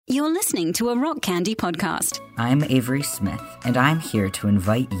You're listening to a Rock Candy podcast. I'm Avery Smith, and I'm here to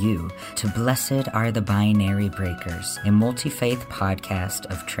invite you to Blessed Are the Binary Breakers, a multi-faith podcast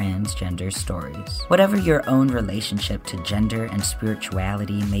of transgender stories. Whatever your own relationship to gender and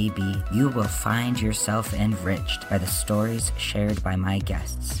spirituality may be, you will find yourself enriched by the stories shared by my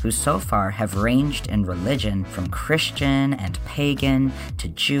guests, who so far have ranged in religion from Christian and pagan to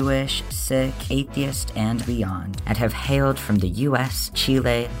Jewish, Sikh, atheist, and beyond, and have hailed from the US,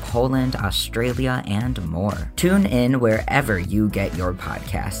 Chile, Poland, Australia, and more. Tune in wherever you get your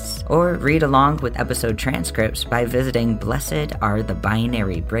podcasts, or read along with episode transcripts by visiting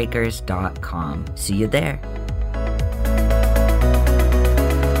blessedarethebinarybreakers.com. See you there.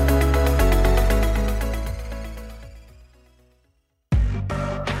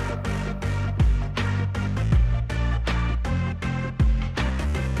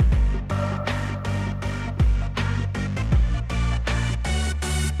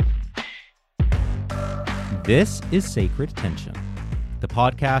 This is Sacred Tension, the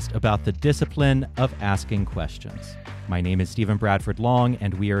podcast about the discipline of asking questions. My name is Stephen Bradford Long,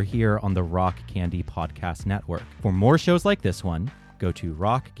 and we are here on the Rock Candy Podcast Network. For more shows like this one, go to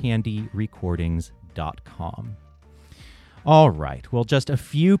rockcandyrecordings.com. All right, well, just a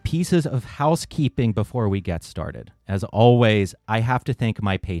few pieces of housekeeping before we get started. As always, I have to thank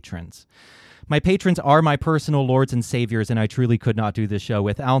my patrons. My patrons are my personal lords and saviors, and I truly could not do this show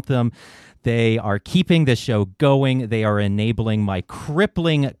without them. They are keeping this show going. They are enabling my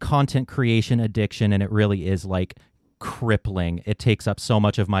crippling content creation addiction, and it really is like crippling. It takes up so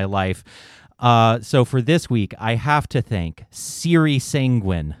much of my life. So for this week, I have to thank Siri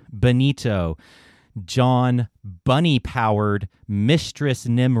Sanguine, Benito, John, Bunny Powered, Mistress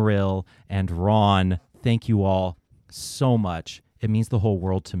Nimril, and Ron. Thank you all so much. It means the whole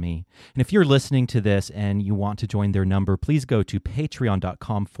world to me. And if you're listening to this and you want to join their number, please go to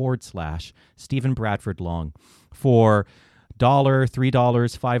patreon.com/Stephen Bradford Long. For $1,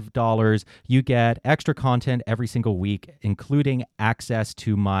 $3, $5, you get extra content every single week, including access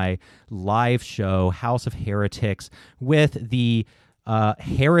to my live show, House of Heretics, with the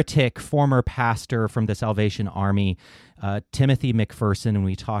heretic former pastor from the Salvation Army, Timothy McPherson, and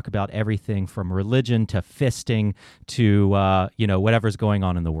we talk about everything from religion to fisting to, whatever's going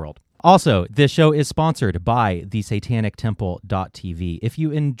on in the world. Also, this show is sponsored by thesatanictemple.tv. If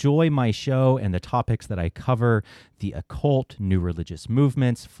you enjoy my show and the topics that I cover, the occult, new religious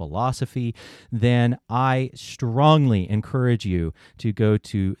movements, philosophy, then I strongly encourage you to go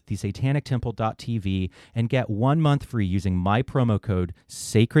to thesatanictemple.tv and get 1 month free using my promo code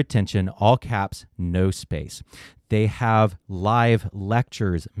Sacred Tension, all caps, no space. They have live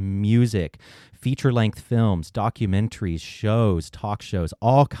lectures, music, feature-length films, documentaries, shows, talk shows,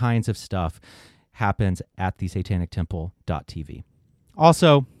 all kinds of stuff happens at thesatanictemple.tv.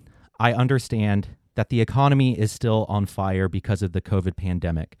 Also, I understand that the economy is still on fire because of the COVID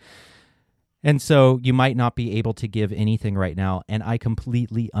pandemic. And so you might not be able to give anything right now, and I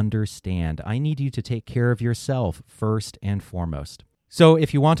completely understand. I need you to take care of yourself first and foremost. So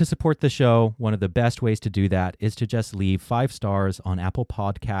if you want to support the show, one of the best ways to do that is to just leave 5 stars on Apple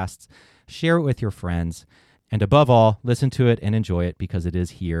Podcasts, share it with your friends, and above all, listen to it and enjoy it because it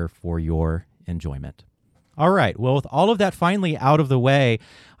is here for your enjoyment. All right, well, with all of that finally out of the way,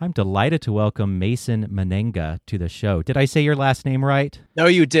 I'm delighted to welcome Mason Menenga to the show. Did I say your last name right? No,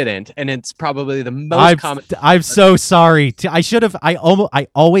 you didn't, and it's probably the most common. I'm so sorry. I should have. I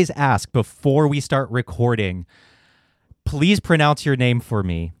always ask before we start recording, please pronounce your name for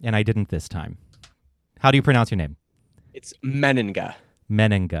me, and I didn't this time. How do you pronounce your name? It's Menenga.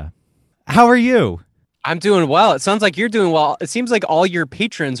 Menenga. How are you? I'm doing well. It sounds like you're doing well. It seems like all your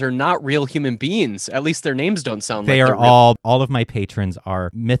patrons are not real human beings. At least their names don't sound like they are real. All of my patrons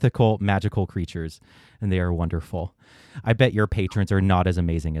are mythical, magical creatures, and they are wonderful. I bet your patrons are not as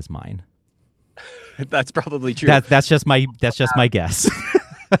amazing as mine. That's probably true. That's just my guess.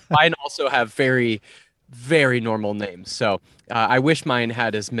 Mine also have very, very normal names. So I wish mine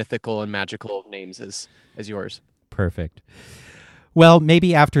had as mythical and magical names as yours. Perfect. Well,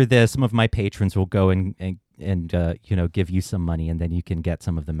 maybe after this, some of my patrons will go and give you some money, and then you can get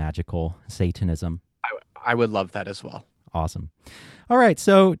some of the magical Satanism. I would love that as well. Awesome. All right,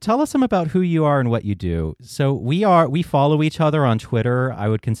 so tell us some about who you are and what you do. So we follow each other on Twitter. I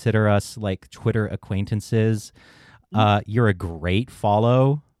would consider us like Twitter acquaintances. You're a great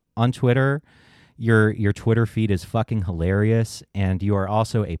follow on Twitter. Your Twitter feed is fucking hilarious, and you are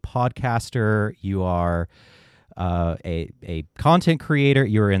also a podcaster. You are a content creator.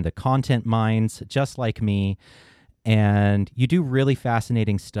 You're in the content mines, just like me, and you do really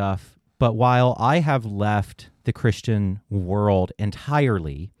fascinating stuff. But while I have left the Christian world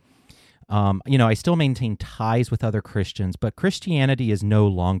entirely, I still maintain ties with other Christians, but Christianity is no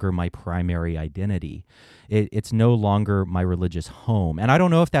longer my primary identity. It's no longer my religious home. And I don't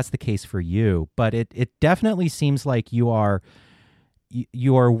know if that's the case for you, but it definitely seems like you are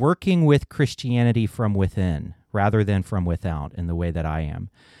working with Christianity from within rather than from without in the way that I am.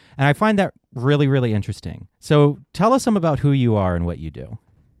 And I find that really, really interesting. So tell us some about who you are and what you do.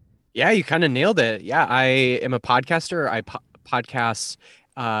 Yeah, you kind of nailed it. Yeah, I am a podcaster. I podcast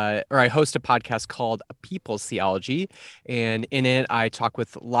or I host a podcast called People's Theology. And in it, I talk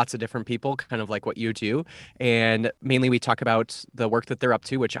with lots of different people, kind of like what you do. And mainly we talk about the work that they're up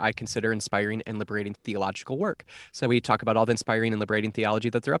to, which I consider inspiring and liberating theological work. So we talk about all the inspiring and liberating theology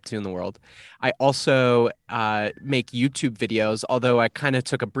that they're up to in the world. I also make YouTube videos, although I kind of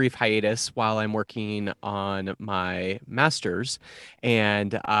took a brief hiatus while I'm working on my master's.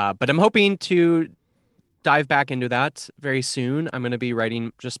 And but I'm hoping to dive back into that very soon. I'm going to be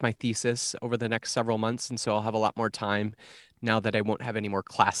writing just my thesis over the next several months, and so I'll have a lot more time now that I won't have any more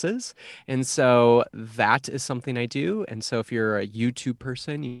classes. And so that is something I do. And so if you're a YouTube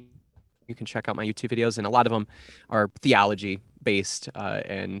person, you can check out my YouTube videos, and a lot of them are theology based,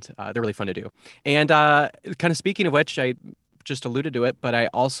 and they're really fun to do. And kind of speaking of which, I just alluded to it, but I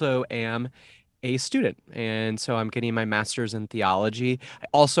also am a student. And so I'm getting my master's in theology. I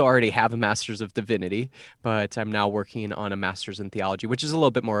also already have a master's of divinity, but I'm now working on a master's in theology, which is a little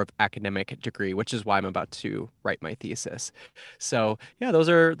bit more of academic degree, which is why I'm about to write my thesis. So yeah, those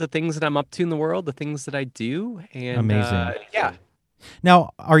are the things that I'm up to in the world, the things that I do. And amazing. Yeah.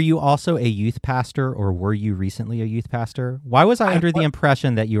 Now, are you also a youth pastor, or were you recently a youth pastor? Why was I under the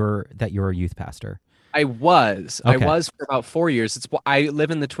impression that you're a youth pastor? I was. Okay. I was for about 4 years. I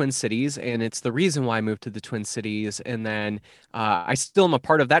live in the Twin Cities, and it's the reason why I moved to the Twin Cities. And then I still am a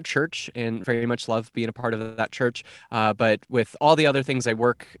part of that church and very much love being a part of that church. But with all the other things I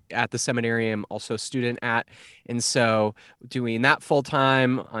work at the seminary, I'm also a student at. And so doing that full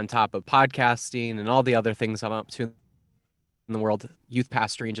time on top of podcasting and all the other things I'm up to in the world, youth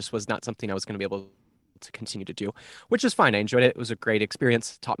pastoring just was not something I was going to be able to continue to do, which is fine. I enjoyed it. It was a great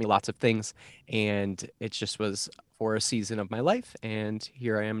experience, taught me lots of things, and it just was for a season of my life. And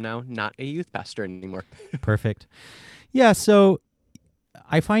here I am now, not a youth pastor anymore. Perfect. Yeah. So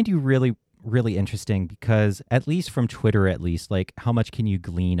I find you really, really interesting because, at least from Twitter, like, how much can you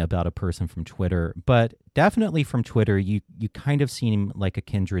glean about a person from Twitter? But definitely from Twitter, you kind of seem like a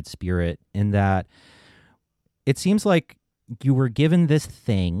kindred spirit in that it seems like you were given this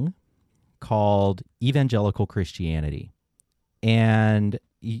thing called evangelical Christianity. And,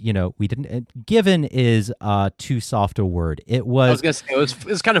 we didn't, given is too soft a word. It was, I was going to say,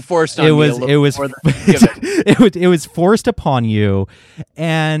 it was kind of forced on me a little more than given. it was forced upon you.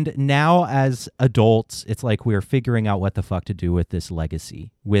 And now as adults, it's like we're figuring out what the fuck to do with this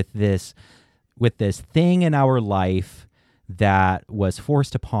legacy, with this thing in our life that was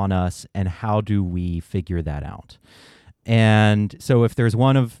forced upon us, and how do we figure that out? And so if there's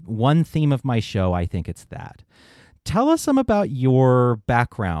one theme of my show, I think it's that. Tell us some about your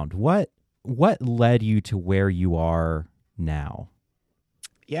background. What led you to where you are now?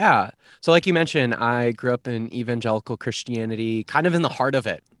 Yeah. So like you mentioned, I grew up in evangelical Christianity, kind of in the heart of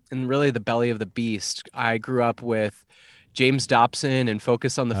it, and really the belly of the beast. I grew up with James Dobson and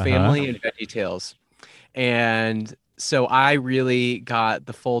Focus on the Family and VeggieTales. And so I really got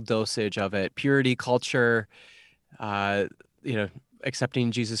the full dosage of it. Purity culture,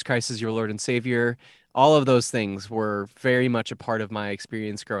 accepting Jesus Christ as your Lord and Savior. All of those things were very much a part of my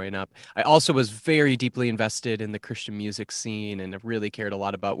experience growing up. I also was very deeply invested in the Christian music scene, and I really cared a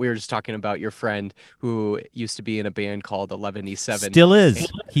lot about, we were just talking about your friend who used to be in a band called 11E7. Still is.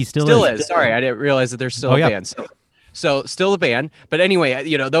 He still is. Sorry, I didn't realize that there's still a band. So still a band. But anyway,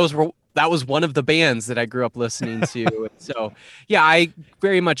 that was one of the bands that I grew up listening to. So yeah, I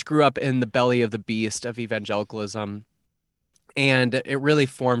very much grew up in the belly of the beast of evangelicalism. And it really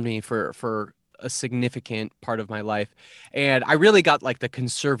formed me for a significant part of my life. And I really got like the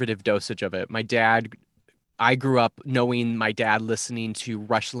conservative dosage of it. I grew up knowing my dad listening to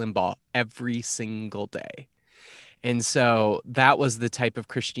Rush Limbaugh every single day. And so that was the type of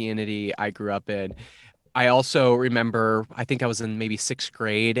Christianity I grew up in. I also remember, I think I was in maybe 6th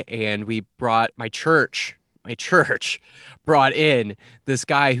grade, and my church brought in this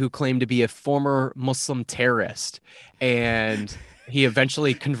guy who claimed to be a former Muslim terrorist, and he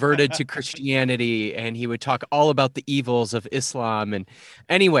eventually converted to Christianity, and he would talk all about the evils of Islam. And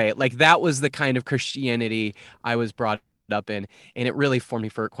anyway, like, that was the kind of Christianity I was brought up in, and it really formed me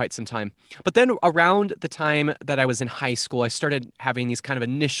for quite some time. But then around the time that I was in high school, I started having these kind of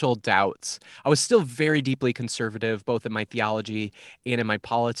initial doubts. I was still very deeply conservative, both in my theology and in my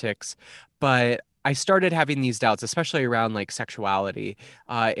politics, but I started having these doubts, especially around like sexuality,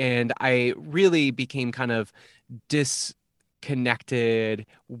 and I really became kind of disconnected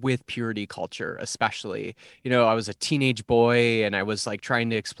with purity culture, especially. I was a teenage boy and I was like trying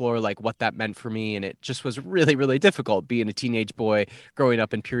to explore like what that meant for me, and it just was really, really difficult being a teenage boy growing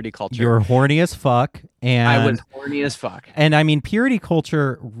up in purity culture. You're horny as fuck, and I was horny as fuck. And I mean, purity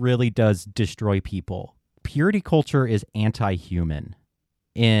culture really does destroy people. Purity culture is anti-human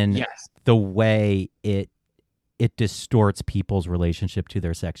in Yes. the way it distorts people's relationship to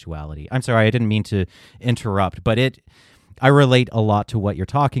their sexuality. I'm sorry, I didn't mean to interrupt, but I relate a lot to what you're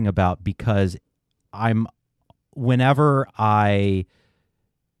talking about, because whenever I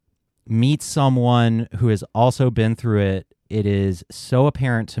meet someone who has also been through it, it is so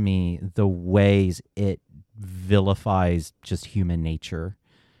apparent to me the ways it vilifies just human nature.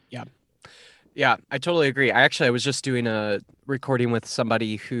 Yeah, I totally agree. I was just doing a recording with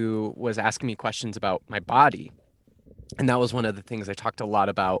somebody who was asking me questions about my body. And that was one of the things I talked a lot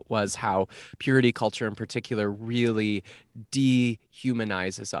about, was how purity culture in particular really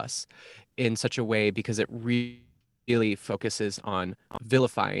dehumanizes us in such a way, because it really focuses on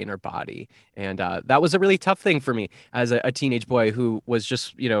vilifying our body. And that was a really tough thing for me as a teenage boy who was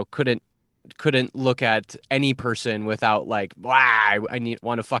just, couldn't look at any person without like, wow, I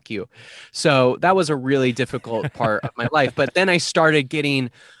want to fuck you. So that was a really difficult part of my life. But then I started getting,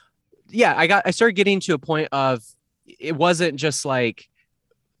 I started getting to a point of, it wasn't just like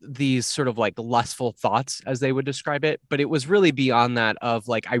these sort of like lustful thoughts as they would describe it, but it was really beyond that, of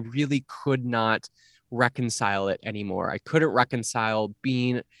like, I really could not reconcile it anymore. I couldn't reconcile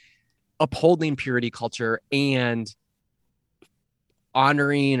upholding purity culture and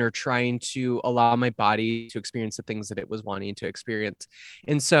honoring or trying to allow my body to experience the things that it was wanting to experience.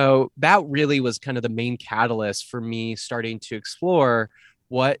 And so that really was kind of the main catalyst for me starting to explore,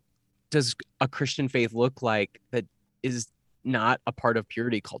 what does a Christian faith look like that is not a part of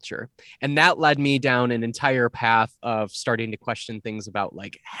purity culture? And that led me down an entire path of starting to question things about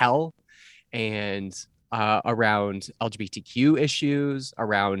like hell, and around LGBTQ issues,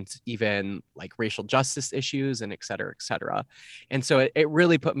 around even like racial justice issues, and et cetera, et cetera. And so it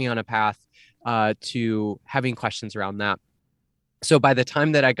really put me on a path to having questions around that. So by the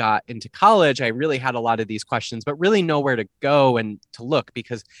time that I got into college, I really had a lot of these questions, but really nowhere to go and to look,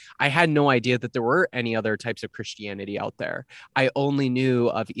 because I had no idea that there were any other types of Christianity out there. I only knew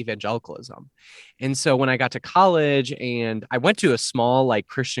of evangelicalism. And so when I got to college, and I went to a small like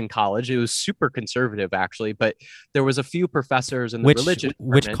Christian college, it was super conservative actually, but there was a few professors in the religion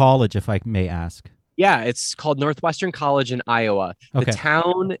department. Which college, if I may ask? Yeah, it's called Northwestern College in Iowa. The Okay.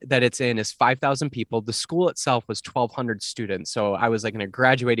 town that it's in is 5,000 people. The school itself was 1,200 students. So I was like in a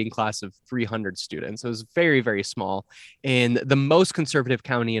graduating class of 300 students. It was very, very small. In the most conservative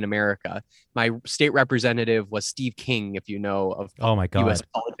county in America. My state representative was Steve King, if you know of Oh my God. U.S.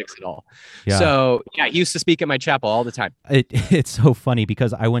 politics at all. Yeah. So yeah, he used to speak at my chapel all the time. It's so funny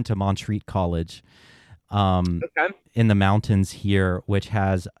because I went to Montreat College Okay. in the mountains here, which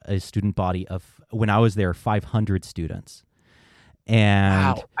has a student body of, when I was there, 500 students.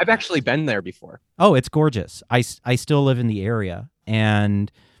 And Wow. I've actually been there before. oh, it's gorgeous. I still live in the area.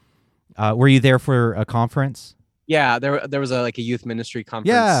 And were you there for a conference? Yeah, there was like a youth ministry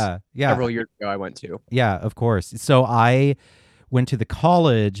conference Yeah. several years ago I went to. Yeah, of course. So I went to the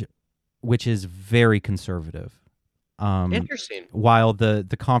college, which is very conservative. Interesting. While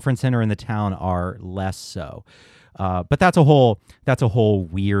the conference center and the town are less so. But that's a whole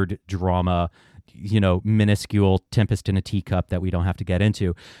weird drama, minuscule tempest in a teacup that we don't have to get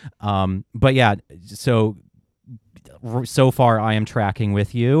into. But yeah, so far I am tracking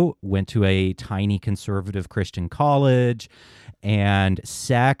with you. Went to a tiny conservative Christian college, and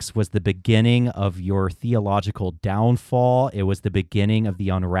sex was the beginning of your theological downfall. It was the beginning of the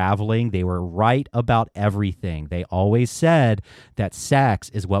unraveling. They were right about everything. They always said that sex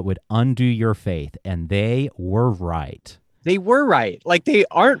is what would undo your faith, and they were right. They were right. Like, they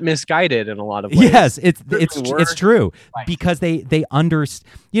aren't misguided in a lot of ways. Yes, it's Certainly true. Right. Because they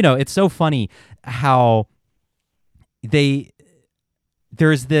it's so funny how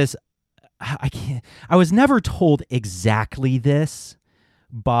there's this. I was never told exactly this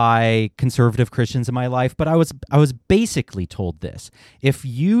by conservative Christians in my life, but I was basically told this. If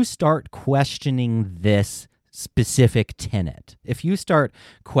you start questioning this specific tenet, if you start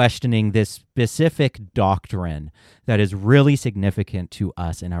questioning this specific doctrine that is really significant to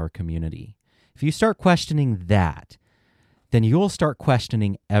us in our community, if you start questioning that, then you'll start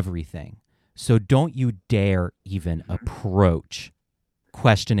questioning everything. So don't you dare even approach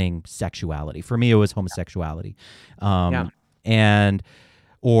questioning sexuality. For me, it was homosexuality. And,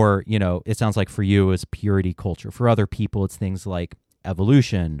 or, it sounds like for you it was purity culture. For other people, it's things like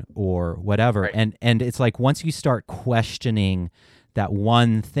evolution or whatever. Right. And it's like once you start questioning that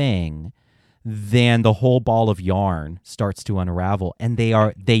one thing, then the whole ball of yarn starts to unravel, and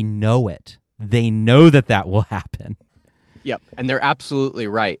they know it. They know that will happen. Yep. And they're absolutely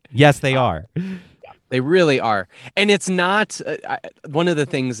right. Yes, they are. They really are. And it's not one of the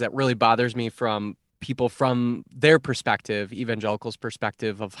things that really bothers me from people from their perspective, evangelicals'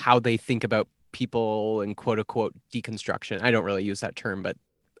 perspective of how they think about people and quote unquote deconstruction. I don't really use that term, but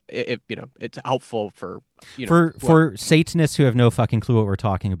it's helpful for for Satanists who have no fucking clue what we're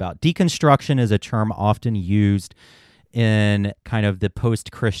talking about. Deconstruction is a term often used in kind of the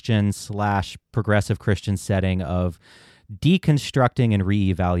post-Christian / progressive Christian setting of deconstructing and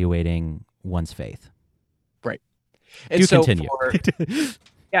reevaluating one's faith. Right. And Do so continue.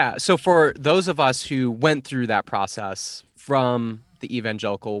 So for those of us who went through that process from the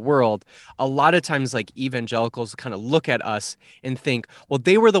evangelical world, a lot of times like evangelicals kind of look at us and think, well,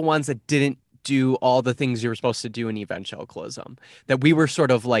 they were the ones that didn't do all the things you were supposed to do in evangelicalism, that we were sort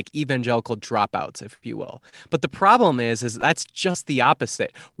of like evangelical dropouts, if you will. But the problem is that's just the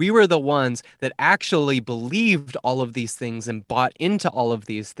opposite. We were the ones that actually believed all of these things and bought into all of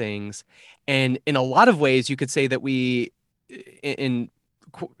these things. And in a lot of ways, you could say that we, in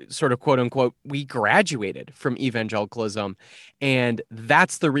sort of quote unquote, we graduated from evangelicalism. And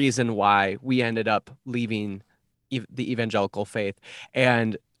that's the reason why we ended up leaving the evangelical faith.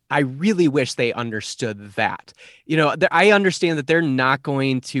 And I really wish they understood that. I understand that they're not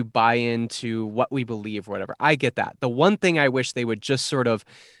going to buy into what we believe or whatever. I get that. The one thing I wish they would just sort of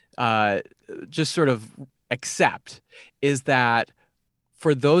accept is that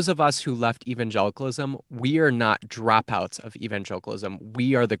for those of us who left evangelicalism, we are not dropouts of evangelicalism.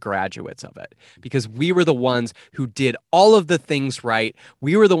 We are the graduates of it because we were the ones who did all of the things right.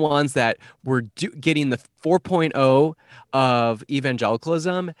 We were the ones that were getting the 4.0 of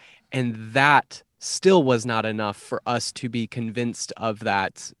evangelicalism, and that still was not enough for us to be convinced of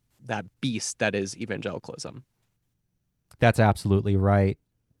that beast that is evangelicalism. That's absolutely right.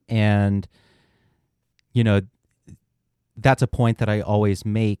 And, that's a point that I always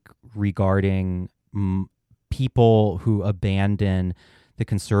make regarding people who abandon the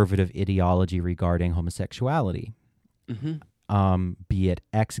conservative ideology regarding homosexuality, be it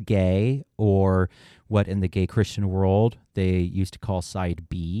ex-gay or what in the gay Christian world they used to call side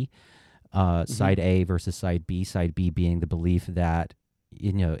B, side A versus side B being the belief that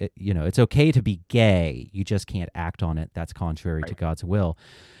it's okay to be gay, you just can't act on it. That's contrary to God's will.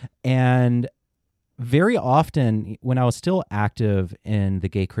 And very often, when I was still active in the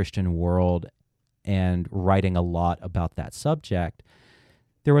gay Christian world and writing a lot about that subject,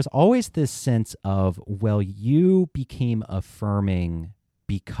 there was always this sense of, well, you became affirming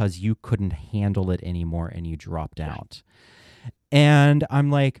because you couldn't handle it anymore and you dropped out. And I'm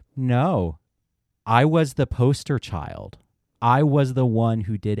like, no, I was the poster child. I was the one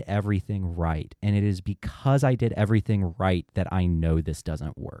who did everything right. And it is because I did everything right that I know this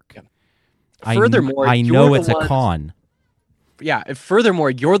doesn't work. Yeah. Furthermore, I know it's a con. Yeah. Furthermore,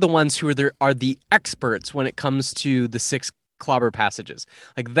 you're the ones who are the experts when it comes to the 6 clobber passages.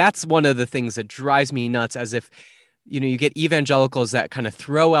 Like that's one of the things that drives me nuts. As if, you get evangelicals that kind of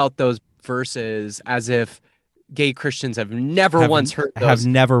throw out those verses as if gay Christians have never once heard those. Have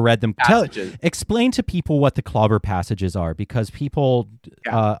never read them. Explain to people what the clobber passages are, because people,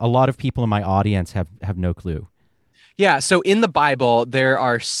 a lot of people in my audience have no clue. Yeah. So in the Bible, there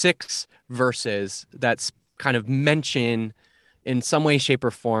are 6 verses that's kind of mention in some way, shape,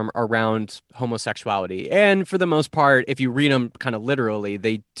 or form around homosexuality. And for the most part, if you read them kind of literally,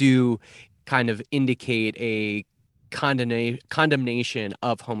 they do kind of indicate a condemnation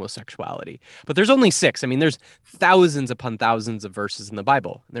of homosexuality. But there's only 6. I mean, there's thousands upon thousands of verses in the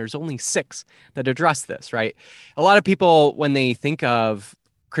Bible. There's only 6 that address this, right? A lot of people, when they think of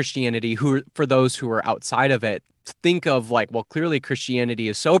Christianity, for those who are outside of it, think of like, well, clearly Christianity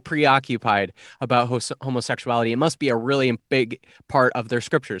is so preoccupied about homosexuality. It must be a really big part of their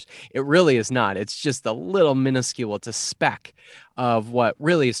scriptures. It really is not. It's just a little minuscule. It's a speck of what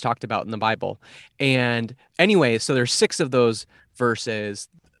really is talked about in the Bible. And anyway, so there's 6 of those verses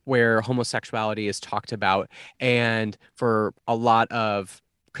where homosexuality is talked about. And for a lot of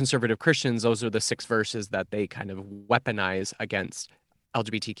conservative Christians, those are the 6 verses that they kind of weaponize against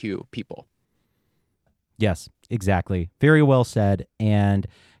LGBTQ people. Yes, exactly. Very well said. And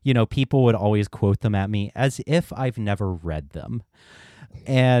people would always quote them at me as if I've never read them.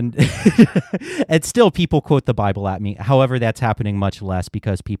 And and still people quote the Bible at me. However, that's happening much less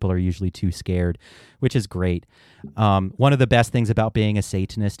because people are usually too scared, which is great. One of the best things about being a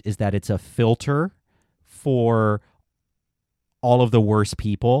Satanist is that it's a filter for all of the worst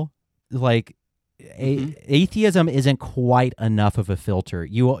people. Like, atheism isn't quite enough of a filter.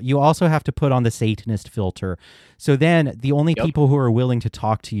 You also have to put on the Satanist filter. So then the only people who are willing to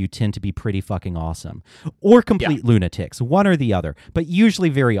talk to you tend to be pretty fucking awesome or complete lunatics, one or the other, but usually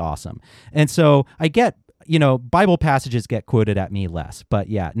very awesome. And so I get, Bible passages get quoted at me less, but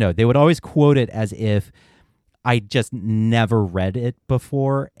they would always quote it as if I just never read it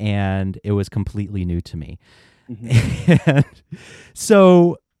before and it was completely new to me. And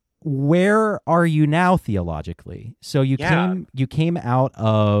so where are you now theologically? So you came out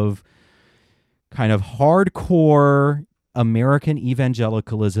of kind of hardcore American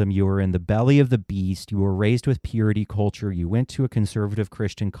evangelicalism. You were in the belly of the beast. You were raised with purity culture. You went to a conservative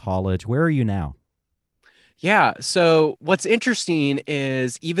Christian college. Where are you now? Yeah. So what's interesting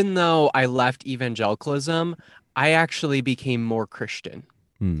is even though I left evangelicalism, I actually became more Christian.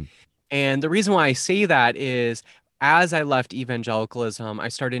 And the reason why I say that is as I left evangelicalism, I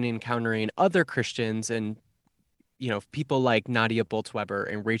started encountering other Christians and, people like Nadia Bolz-Weber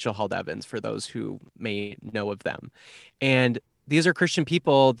and Rachel Held Evans, for those who may know of them. And these are Christian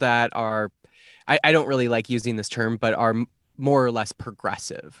people that are, I don't really like using this term, but are more or less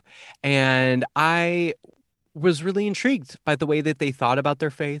progressive. And I was really intrigued by the way that they thought about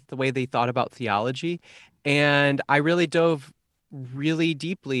their faith, the way they thought about theology. And I really dove really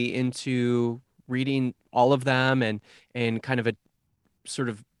deeply into reading all of them and kind of a sort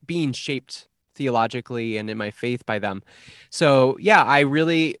of being shaped theologically and in my faith by them. So I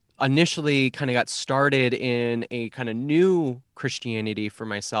really initially kind of got started in a kind of new Christianity for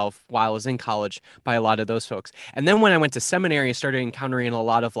myself while I was in college by a lot of those folks. And then when I went to seminary, I started encountering a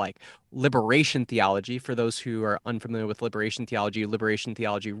lot of like liberation theology. For those who are unfamiliar with liberation theology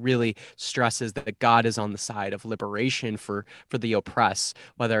really stresses that God is on the side of liberation for the oppressed,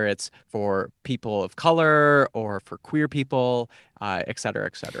 whether it's for people of color or for queer people, et cetera,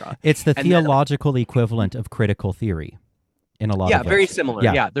 et cetera. It's the theological equivalent of critical theory. In a lot of very ways. similar.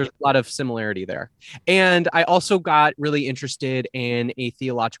 Yeah, there's a lot of similarity there. And I also got really interested in a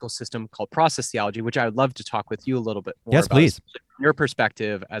theological system called process theology, which I would love to talk with you a little bit more about. Yes, please. From your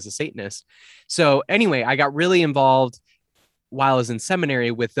perspective as a Satanist. So anyway, I got really involved while I was in seminary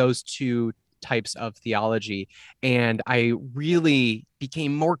with those two types of theology. And I really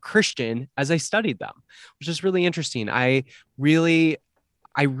became more Christian as I studied them, which is really interesting. I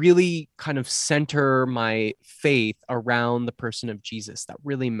really kind of center my faith around the person of Jesus. That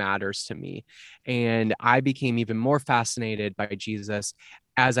really matters to me. And I became even more fascinated by Jesus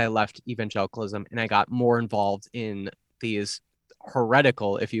as I left evangelicalism and I got more involved in these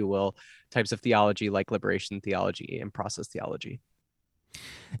heretical, if you will, types of theology like liberation theology and process theology.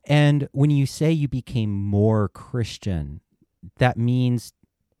 And when you say you became more Christian, that means,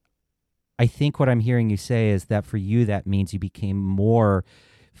 I think what I'm hearing you say is that for you, that means you became more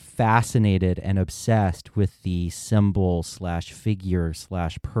fascinated and obsessed with the symbol / figure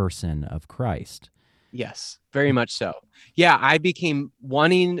 / person of Christ. Yes, very much so. Yeah, I became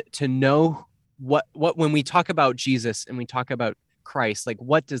wanting to know what when we talk about Jesus and we talk about Christ, like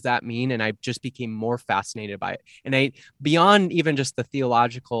what does that mean? And I just became more fascinated by it. And I, beyond even just the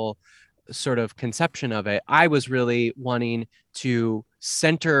theological sort of conception of it, I was really wanting to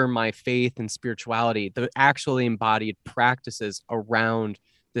center my faith and spirituality, the actually embodied practices around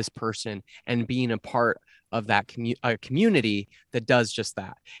this person and being a part of that community that does just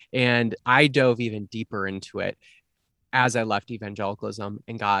that. And I dove even deeper into it as I left evangelicalism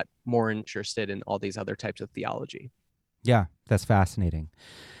and got more interested in all these other types of theology. Yeah, that's fascinating.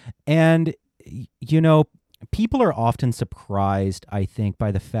 And, people are often surprised, I think,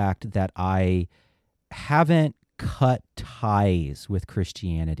 by the fact that I haven't cut ties with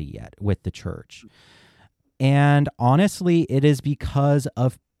Christianity yet, with the church. And honestly, it is because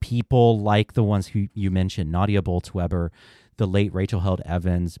of people like the ones who you mentioned, Nadia Bolz-Weber, the late Rachel Held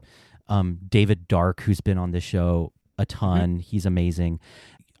Evans, David Dark, who's been on the show a ton. He's amazing.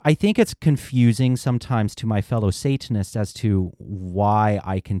 I think it's confusing sometimes to my fellow Satanists as to why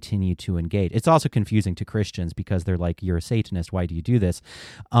I continue to engage. It's also confusing to Christians because they're like, you're a Satanist, why do you do this?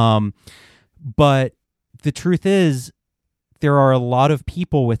 But the truth is, there are a lot of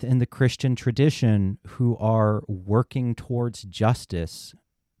people within the Christian tradition who are working towards justice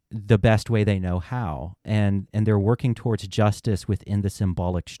the best way they know how. And they're working towards justice within the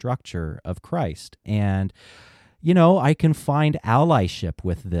symbolic structure of Christ. And I can find allyship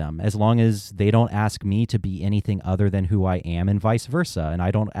with them as long as they don't ask me to be anything other than who I am, and vice versa. And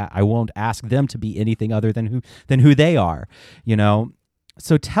I won't ask them to be anything other than who they are.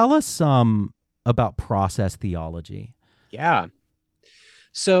 So tell us about process theology. Yeah.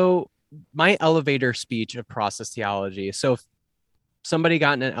 So my elevator speech of process theology. So if somebody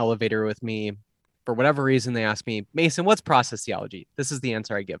got in an elevator with me, for whatever reason, they ask me, Mason, what's process theology? This is the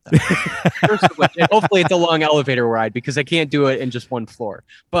answer I give them. First of which, and hopefully it's a long elevator ride because I can't do it in just one floor.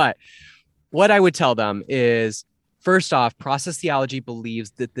 But what I would tell them is, first off, process theology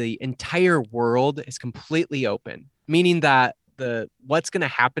believes that the entire world is completely open, meaning that what's going to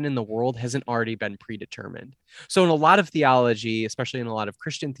happen in the world hasn't already been predetermined. So in a lot of theology, especially in a lot of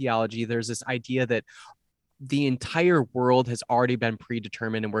Christian theology, there's this idea that the entire world has already been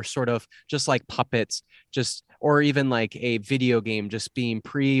predetermined and we're sort of just like puppets, or even like a video game, just being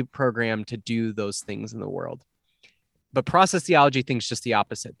pre-programmed to do those things in the world. But process theology thinks just the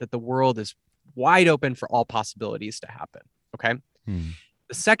opposite, that the world is wide open for all possibilities to happen. Okay.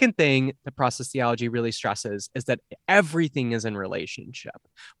 The second thing that process theology really stresses is that everything is in relationship,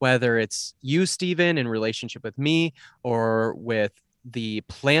 whether it's you, Stephen, in relationship with me, or with the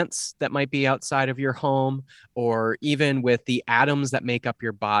plants that might be outside of your home, or even with the atoms that make up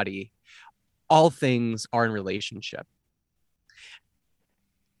your body. All things are in relationship.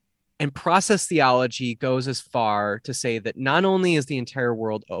 And process theology goes as far to say that not only is the entire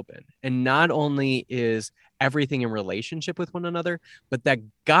world open, and not only is everything in relationship with one another, But that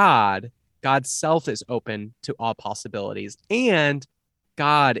God's self is open to all possibilities, and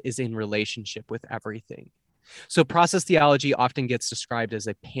God is in relationship with everything. So process theology often gets described as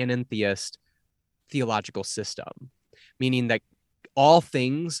a panentheist theological system, meaning that all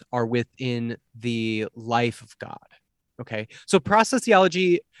things are within the life of God. Okay. So process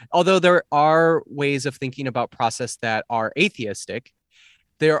theology, although there are ways of thinking about process that are atheistic,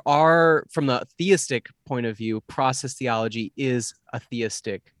 there are, from the theistic point of view, process theology is a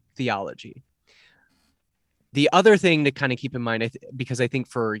theistic theology. The other thing to kind of keep in mind, because I think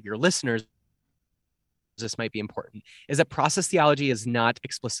for your listeners, this might be important, is that process theology is not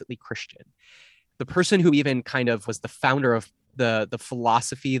explicitly Christian. The person who even kind of was the founder of the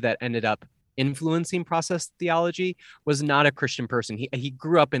philosophy that ended up influencing process theology was not a Christian person. He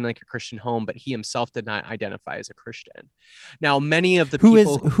grew up in like a Christian home, but he himself did not identify as a Christian. Now, many of the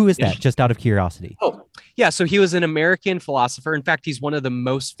who is that? Just out of curiosity. Oh, yeah. So he was an American philosopher. In fact, he's one of the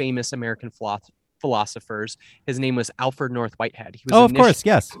most famous American philosophers. His name was Alfred North Whitehead. He was of course,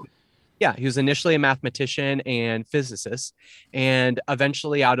 yes. Yeah, he was initially a mathematician and physicist, and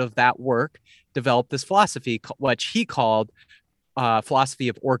eventually out of that work developed this philosophy, which he called philosophy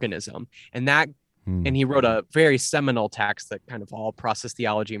of organism. And he wrote a very seminal text that kind of all process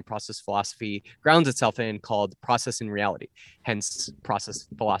theology and process philosophy grounds itself in, called Process in Reality, hence process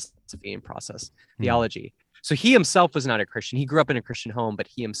philosophy and process theology. So he himself was not a Christian. He grew up in a Christian home, but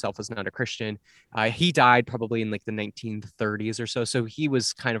he himself was not a Christian. He died probably in like the 1930s or so. So he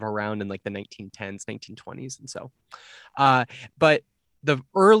was kind of around in like the 1910s, 1920s. And so, but the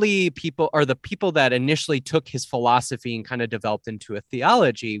early people, or the people that initially took his philosophy and kind of developed into a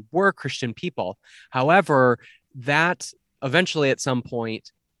theology, were Christian people. However, that eventually at some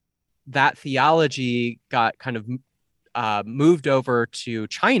point, that theology got kind of moved over to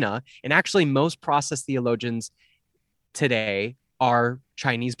China, and actually most process theologians today are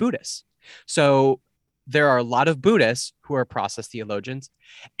Chinese Buddhists. So there are a lot of Buddhists who are process theologians,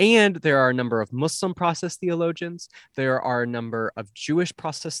 and there are a number of Muslim process theologians. There are a number of Jewish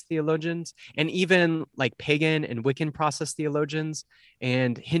process theologians, and even like pagan and Wiccan process theologians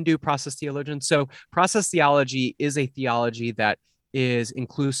and Hindu process theologians. So process theology is a theology that is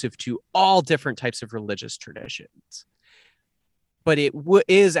inclusive to all different types of religious traditions. But it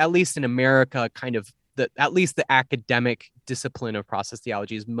is, at least in America, kind of at least the academic discipline of process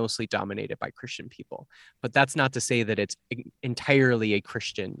theology is mostly dominated by Christian people. But that's not to say that it's entirely a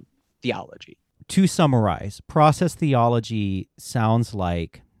Christian theology. To summarize, process theology sounds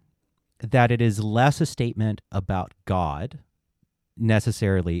like that it is less a statement about God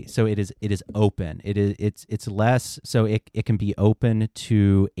necessarily. So it is open. It's less, so it can be open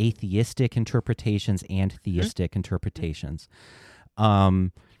to atheistic interpretations and theistic interpretations.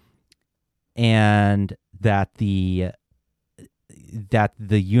 And that the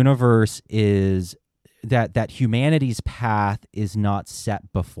universe is that humanity's path is not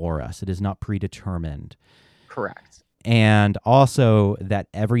set before us. It is not predetermined. Correct. And also that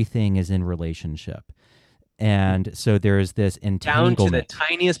everything is in relationship. And so there's this entanglement. Down to the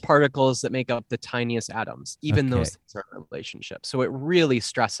tiniest particles that make up the tiniest atoms. Even those things are in relationship. So it really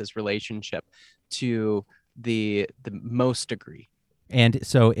stresses relationship to the most degree. And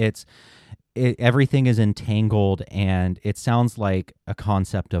so everything is entangled, and it sounds like a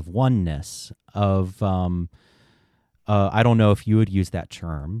concept of oneness, of I don't know if you would use that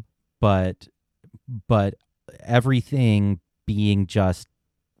term, but everything being just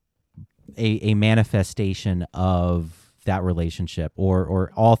a manifestation of that relationship,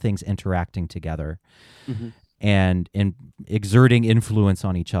 or all things interacting together and exerting influence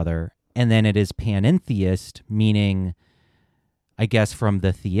on each other. And then it is panentheist, meaning, I guess from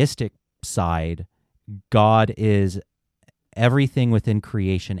the theistic side, God is everything within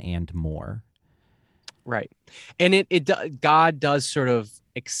creation and more. Right. And God does sort of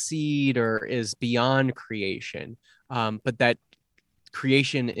exceed or is beyond creation, but that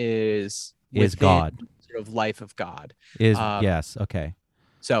creation is God, sort of life of God. Yes, okay.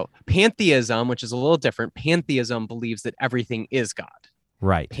 So pantheism, which is a little different, pantheism believes that everything is God.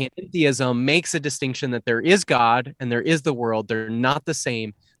 Right. Pantheism makes a distinction that there is God and there is the world. They're not the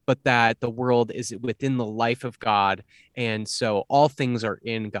same, but that the world is within the life of God. And so all things are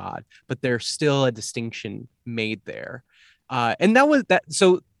in God, but there's still a distinction made there. And that was that.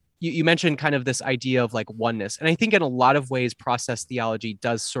 So you mentioned kind of this idea of like oneness. And I think in a lot of ways, process theology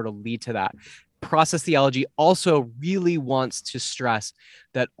does sort of lead to that. Process theology also really wants to stress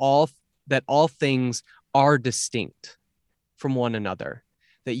that all things are distinct from one another,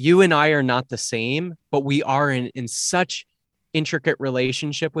 that you and I are not the same, but we are in such intricate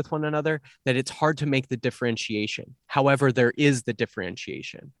relationship with one another that it's hard to make the differentiation. However, there is the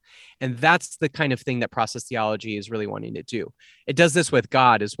differentiation. And that's the kind of thing that process theology is really wanting to do. It does this with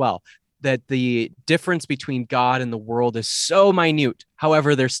God as well, that the difference between God and the world is so minute.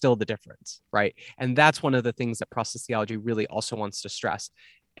 However, there's still the difference, right? And that's one of the things that process theology really also wants to stress.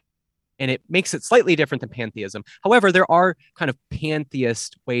 And it makes it slightly different than pantheism. However, there are kind of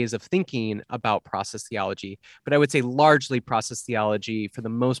pantheist ways of thinking about process theology, but I would say largely process theology, for the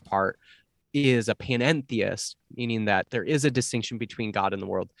most part, is a panentheist, meaning that there is a distinction between God and the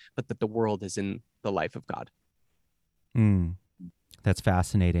world, but that the world is in the life of God. That's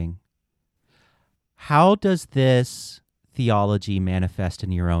fascinating. How does this theology manifest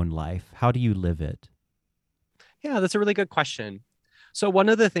in your own life? How do you live it? Yeah, that's a really good question. So one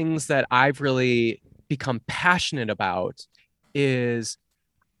of the things that I've really become passionate about is,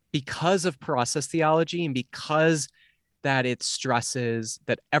 because of process theology and because that it stresses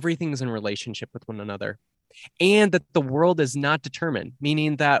that everything's in relationship with one another, and that the world is not determined,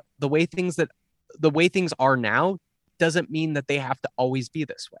 meaning that the way things are now doesn't mean that they have to always be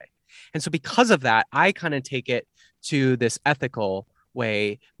this way. And so because of that, I kind of take it to this ethical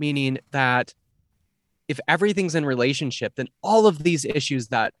way, meaning that if everything's in relationship, then all of these issues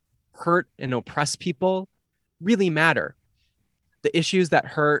that hurt and oppress people really matter. The issues that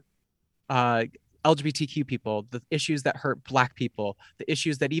hurt LGBTQ people, the issues that hurt Black people, the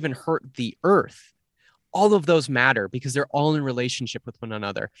issues that even hurt the earth, all of those matter because they're all in relationship with one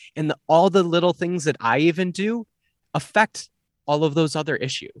another. And all the little things that I even do affect all of those other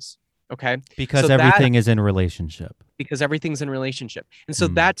issues. Okay. Because everything is in relationship. Because everything's in relationship. And so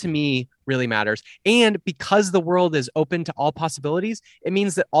that to me really matters. And because the world is open to all possibilities, it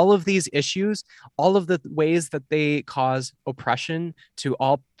means that all of these issues, all of the ways that they cause oppression to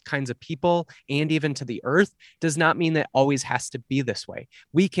all kinds of people and even to the earth, does not mean that it always has to be this way.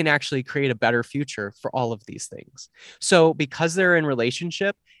 We can actually create a better future for all of these things. So because they're in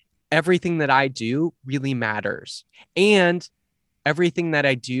relationship, everything that I do really matters. And everything that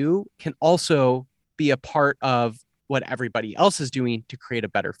I do can also be a part of what everybody else is doing to create a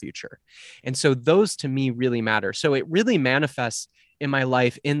better future. And so those to me really matter. So it really manifests in my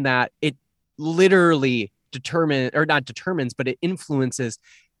life in that it literally but it influences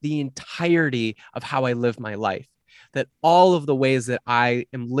the entirety of how I live my life. That all of the ways that I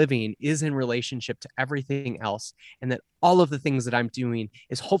am living is in relationship to everything else. And that all of the things that I'm doing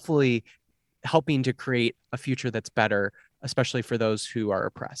is hopefully helping to create a future that's better, especially for those who are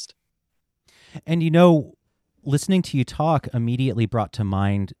oppressed. And listening to you talk immediately brought to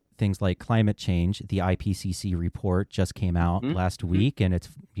mind things like climate change. The IPCC report just came out last week, and it's,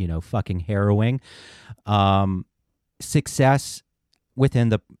 fucking harrowing. Success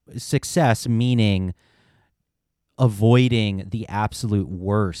meaning avoiding the absolute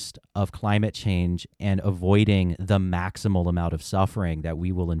worst of climate change and avoiding the maximal amount of suffering that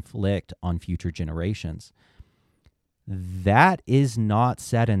we will inflict on future generations. That is not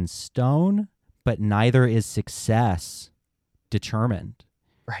set in stone, but neither is success determined.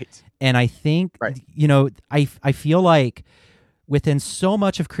 Right. And I think, I feel like within so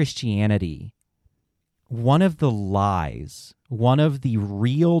much of Christianity, one of the lies, one of the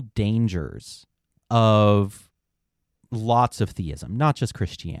real dangers of lots of theism, not just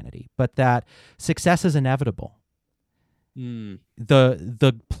Christianity, but that success is inevitable.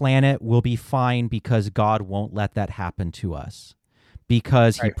 The planet will be fine because God won't let that happen to us,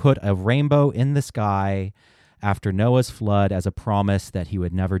 because he put a rainbow in the sky after Noah's flood as a promise that he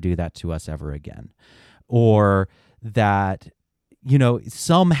would never do that to us ever again, or that, you know,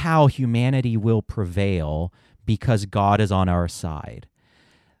 somehow humanity will prevail because God is on our side.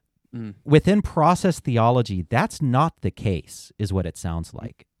 Within process theology, that's not the case, is what it sounds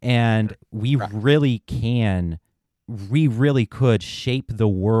like. And we really could shape the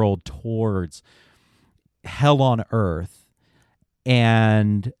world towards hell on earth,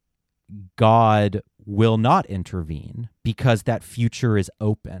 and God will not intervene because that future is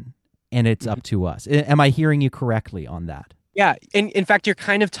open and it's up to us. Am I hearing you correctly on that? Yeah. In fact, you're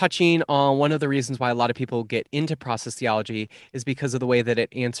kind of touching on one of the reasons why a lot of people get into process theology is because of the way that it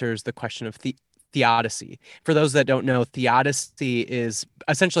answers the question of theodicy. For those that don't know, theodicy is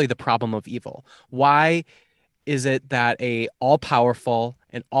essentially the problem of evil. Why is it that a all-powerful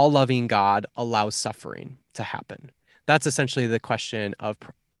and all-loving God allows suffering to happen? That's essentially the question of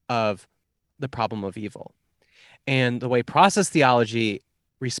the problem of evil. And the way process theology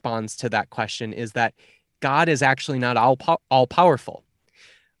responds to that question is that God is actually not all-powerful.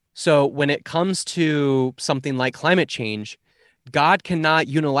 So when it comes to something like climate change, God cannot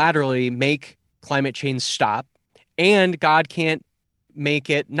unilaterally make climate change stop, and God can't make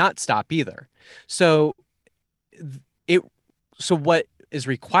it not stop either. So what is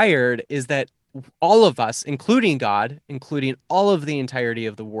required is that all of us, including God, including all of the entirety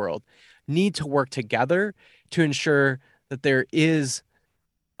of the world, need to work together to ensure that there is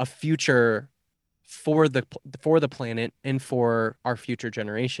a future for the planet and for our future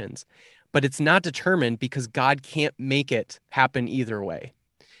generations. But it's not determined because God can't make it happen either way.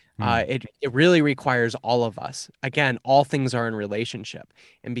 It really requires all of us. Again, all things are in relationship.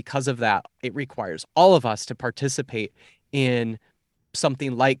 And because of that, it requires all of us to participate in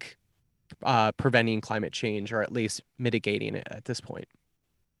something like preventing climate change, or at least mitigating it at this point.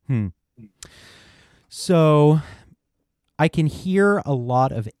 So I can hear a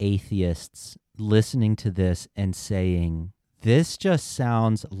lot of atheists listening to this and saying, this just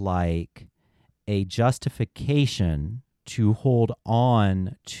sounds like a justification to hold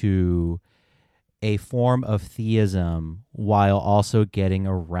on to a form of theism while also getting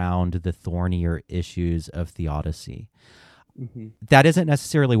around the thornier issues of theodicy. That isn't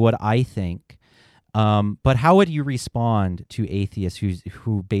necessarily what I think. But how would you respond to atheists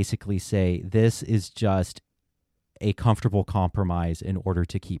who basically say this is just a comfortable compromise in order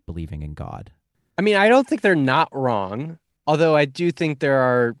to keep believing in God? I mean, I don't think they're not wrong, although I do think there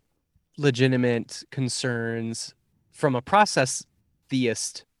are legitimate concerns from a process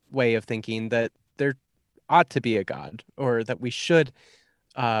theist way of thinking that there ought to be a God, or that we should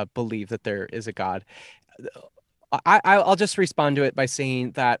believe that there is a God. I'll just respond to it by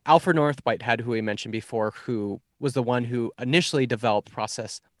saying that Alfred North Whitehead, who we mentioned before, who was the one who initially developed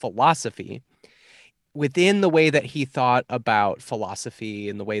process philosophy, within the way that he thought about philosophy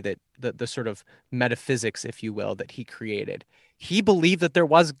and the way that the sort of metaphysics, if you will, that he created, he believed that there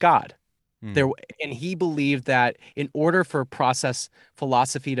was God. And he believed that in order for process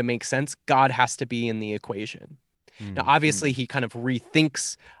philosophy to make sense, God has to be in the equation. Now, obviously, he kind of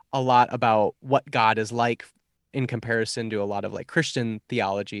rethinks a lot about what God is like in comparison to a lot of like Christian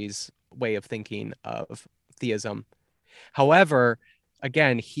theology's way of thinking of theism. However,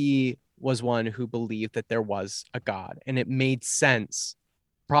 again, he was one who believed that there was a God, and it made sense.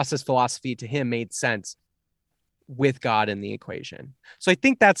 Process philosophy to him made sense with God in the equation. So I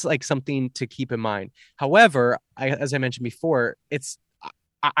think that's like something to keep in mind. However, as I mentioned before,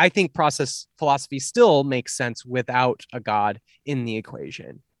 I think process philosophy still makes sense without a God in the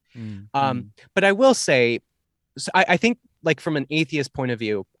equation. But I will say, so I think, like, from an atheist point of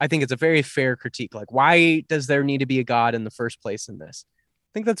view, I think it's a very fair critique. Like, why does there need to be a God in the first place in this?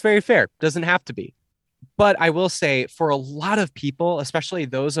 I think that's very fair. Doesn't have to be. But I will say, for a lot of people, especially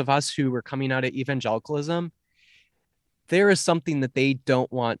those of us who were coming out of evangelicalism, there is something that they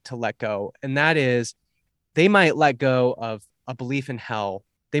don't want to let go. And that is, they might let go of a belief in hell.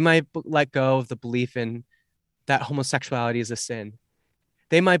 They might let go of the belief in that homosexuality is a sin.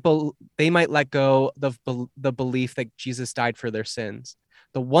 They might let go of the belief that Jesus died for their sins.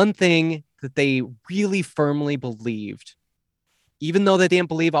 The one thing that they really firmly believed, even though they didn't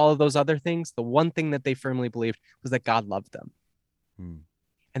believe all of those other things, the one thing that they firmly believed was that God loved them.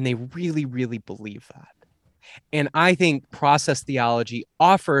 And they really, really believe that. And I think process theology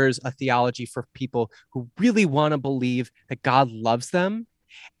offers a theology for people who really want to believe that God loves them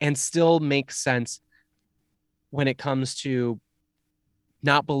and still make sense when it comes to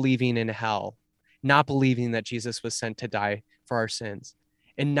not believing in hell, not believing that Jesus was sent to die for our sins,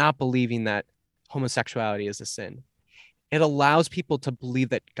 and not believing that homosexuality is a sin. It allows people to believe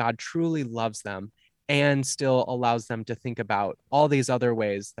that God truly loves them and still allows them to think about all these other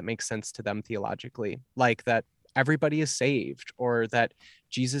ways that make sense to them theologically, like that everybody is saved, or that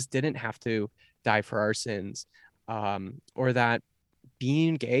Jesus didn't have to die for our sins, or that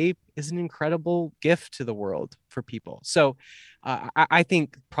being gay is an incredible gift to the world for people. So I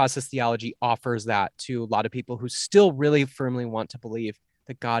think process theology offers that to a lot of people who still really firmly want to believe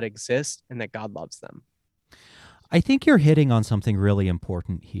that God exists and that God loves them. I think you're hitting on something really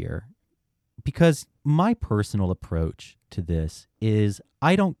important here, because my personal approach to this is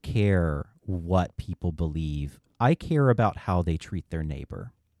I don't care what people believe. I care about how they treat their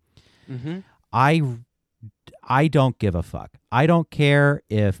neighbor. Mm-hmm. I don't give a fuck. I don't care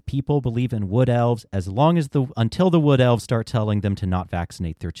if people believe in wood elves until the wood elves start telling them to not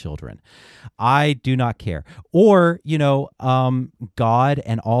vaccinate their children. I do not care. Or, God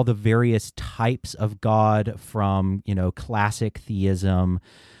and all the various types of God, from, classic theism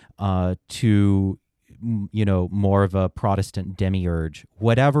to, more of a Protestant demiurge,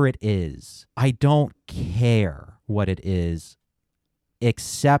 whatever it is. I don't care what it is,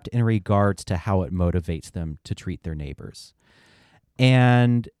 except in regards to how it motivates them to treat their neighbors.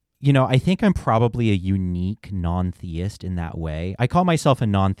 And, I think I'm probably a unique non-theist in that way. I call myself a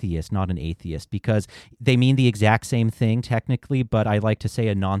non-theist, not an atheist, because they mean the exact same thing technically, but I like to say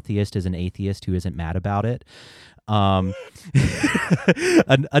a non-theist is an atheist who isn't mad about it. A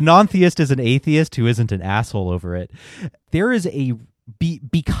non-theist is an atheist who isn't an asshole over it. There is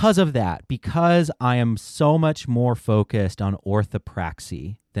because of that, because I am so much more focused on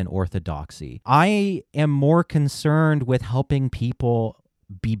orthopraxy than orthodoxy, I am more concerned with helping people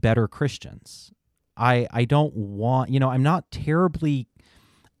be better Christians. I don't want, I'm not terribly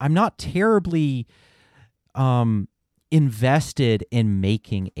invested in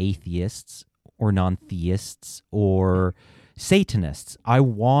making atheists or non-theists or Satanists. I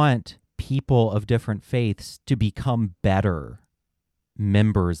want people of different faiths to become better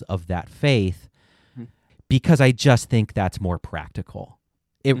members of that faith, because I just think that's more practical.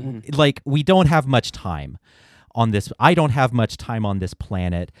 We don't have much time on this. I don't have much time on this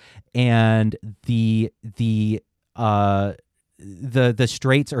planet, and the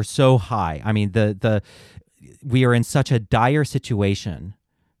straits are so high. I mean, we are in such a dire situation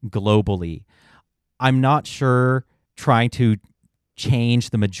globally. I'm not sure trying to change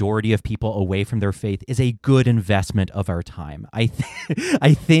the majority of people away from their faith is a good investment of our time. I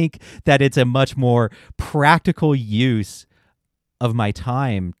think that it's a much more practical use of my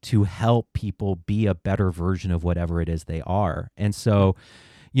time to help people be a better version of whatever it is they are. And so,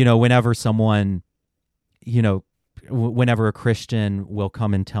 whenever someone, whenever a Christian will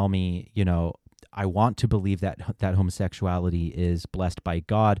come and tell me, I want to believe that homosexuality is blessed by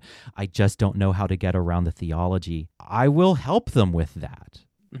God, I just don't know how to get around the theology, I will help them with that.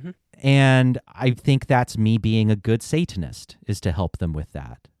 Mm-hmm. And I think that's me being a good Satanist, is to help them with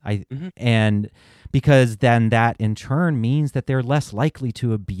that. And because then that in turn means that they're less likely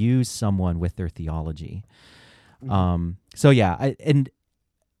to abuse someone with their theology. Mm-hmm.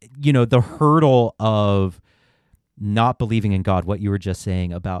 The hurdle of not believing in God, what you were just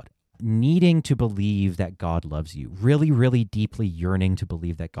saying about needing to believe that God loves you, really, really deeply yearning to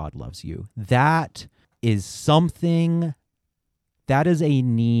believe that God loves you. That is a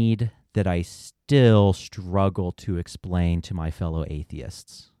need that I still struggle to explain to my fellow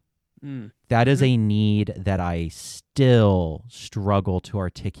atheists. That is a need that I still struggle to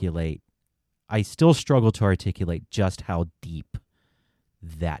articulate. I still struggle to articulate just how deep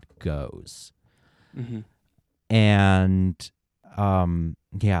that goes. Mm-hmm. And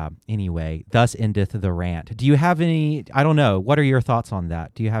anyway, thus endeth the rant. Do you have any, I don't know, what are your thoughts on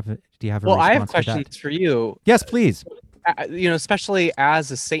that? Do you have a well, response I have questions for you. Yes, please. Especially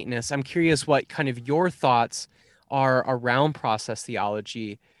as a Satanist, I'm curious what kind of your thoughts are around process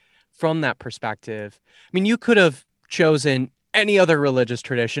theology from that perspective. I mean, you could have chosen any other religious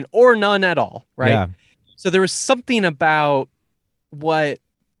tradition or none at all, right? Yeah. So there was something about what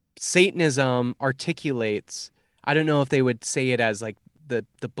Satanism articulates. I don't know if they would say it as like the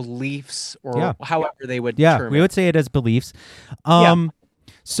beliefs or however they would term we it. would say it as beliefs.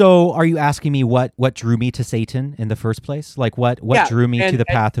 So are you asking me what drew me to Satan in the first place? Like what drew me to the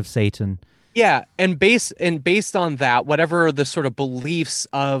path of Satan? Yeah, and based on that, whatever the sort of beliefs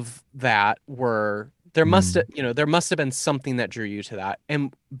of that were, there must have been something that drew you to that.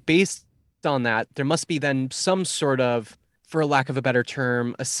 And based on that, there must be then some sort of for lack of a better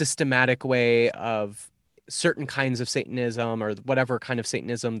term, a systematic way of certain kinds of Satanism or whatever kind of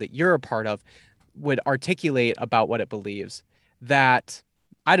Satanism that you're a part of would articulate about what it believes, that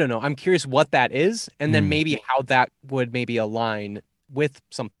I don't know, I'm curious what that is, and then maybe how that would maybe align with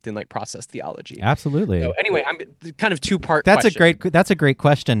something like process theology. Absolutely. So anyway, I'm kind of two-part That's question. a great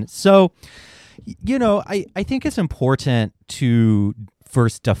question. So, I think it's important to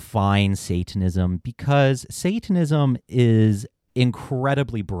first define Satanism, because Satanism is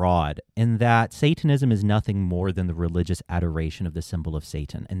incredibly broad in that Satanism is nothing more than the religious adoration of the symbol of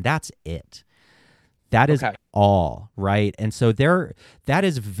Satan, and that's it. That is all, right? And so that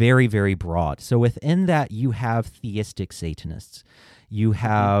is very, very broad. So within that, you have theistic Satanists. You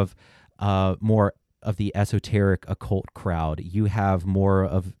have more of the esoteric occult crowd. You have more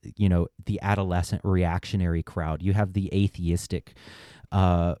of, the adolescent reactionary crowd. You have the atheistic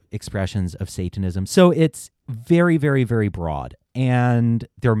expressions of Satanism. So it's very, very, very broad. And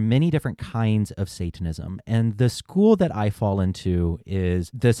there are many different kinds of Satanism. And the school that I fall into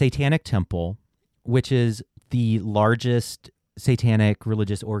is the Satanic Temple, which is the largest satanic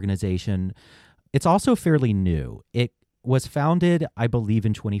religious organization. It's also fairly new. It was founded, I believe,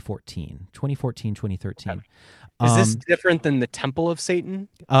 in 2013. Okay. Is this different than the Temple of Satan?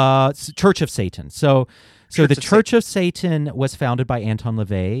 Church of Satan. So the Church Satan. of Satan was founded by Anton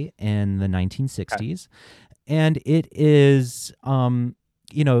LaVey in the 1960s. And it is,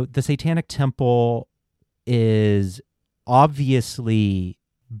 the Satanic Temple is obviously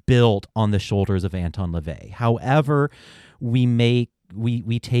built on the shoulders of Anton LaVey. However,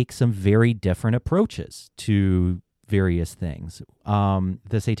 we take some very different approaches to various things.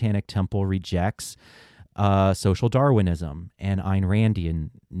 The Satanic Temple rejects social Darwinism and Ayn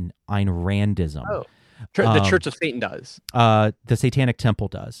Randism. Oh, the Church of Satan does. The Satanic Temple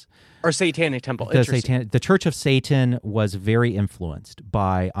does. Or Satanic Temple. The Church of Satan was very influenced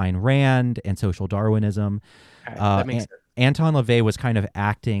by Ayn Rand and social Darwinism. Okay, that makes sense. Anton LaVey was kind of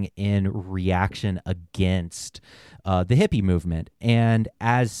acting in reaction against the hippie movement. And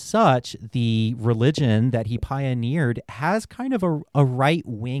as such, the religion that he pioneered has kind of a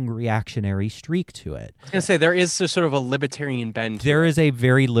right-wing reactionary streak to it. I was going to say, there is a sort of a libertarian bend. There is a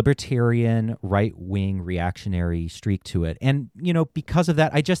very libertarian, right-wing reactionary streak to it. And, because of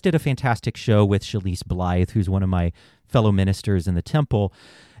that, I just did a fantastic show with Shalise Blythe, who's one of my fellow ministers in the temple.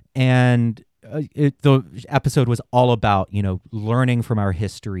 And the episode was all about, learning from our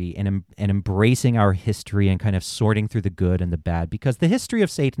history and embracing our history and kind of sorting through the good and the bad, because the history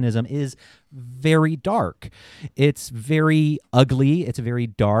of Satanism is very dark. It's very ugly. It's very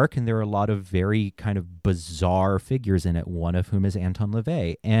dark. And there are a lot of very kind of bizarre figures in it, one of whom is Anton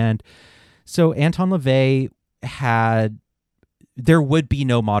LaVey. And so Anton LaVey there would be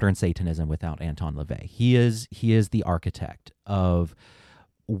no modern Satanism without Anton LaVey. He is the architect of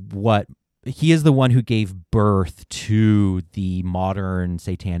he is the one who gave birth to the modern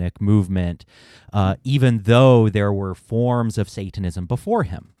satanic movement, even though there were forms of Satanism before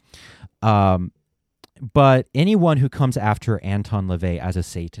him. But anyone who comes after Anton LaVey as a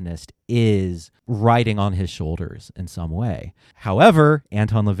Satanist is riding on his shoulders in some way. However,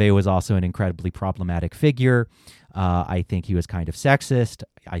 Anton LaVey was also an incredibly problematic figure. I think he was kind of sexist.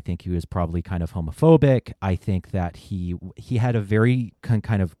 I think he was probably kind of homophobic. I think that he had a very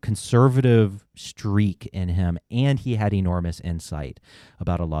kind of conservative streak in him, and he had enormous insight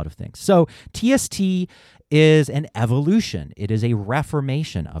about a lot of things. So TST is an evolution. It is a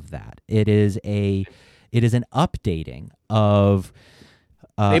reformation of that. It is an updating of...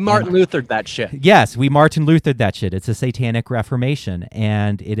 They Martin Luthered that shit. Yes, we Martin Luthered that shit. It's a satanic reformation,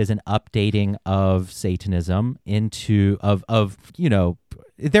 and it is an updating of Satanism into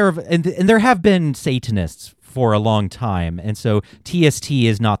there have been Satanists for a long time, and so TST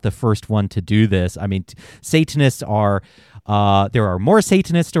is not the first one to do this. I mean, Satanists are there are more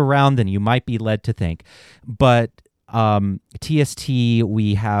Satanists around than you might be led to think, but TST,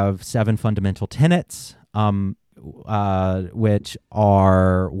 we have 7 fundamental tenets. Which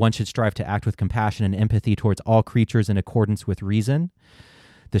are: one should strive to act with compassion and empathy towards all creatures in accordance with reason.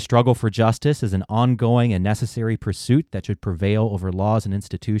 The struggle for justice is an ongoing and necessary pursuit that should prevail over laws and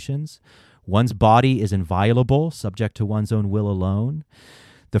institutions. One's body is inviolable, subject to one's own will alone.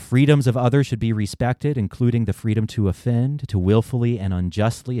 The freedoms of others should be respected, including the freedom to offend. To willfully and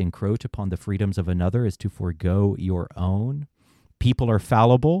unjustly encroach upon the freedoms of another is to forego your own. People are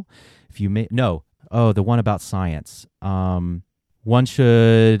fallible. The one about science. One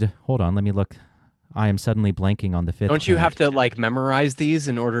should... Hold on, let me look. I am suddenly blanking on the 5th. Don't you have to memorize these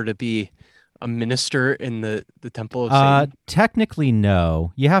in order to be a minister in the Temple of Satan? Technically,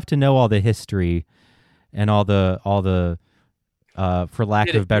 no. You have to know all the history and all the for lack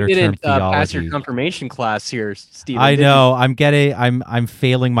of a better you term, didn't pass your theology. confirmation class here, Stephen. I did you? know. I'm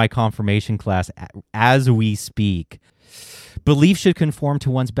failing my confirmation class as we speak. Belief should conform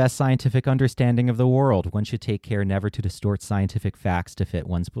to one's best scientific understanding of the world. One should take care never to distort scientific facts to fit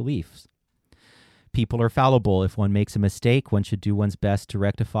one's beliefs. People are fallible. If one makes a mistake, one should do one's best to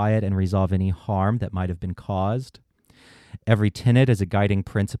rectify it and resolve any harm that might have been caused. Every tenet is a guiding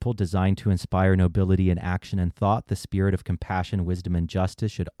principle designed to inspire nobility in action and thought. The spirit of compassion, wisdom, and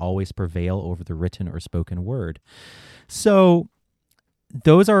justice should always prevail over the written or spoken word. So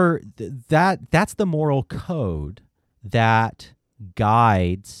those are that's the moral code that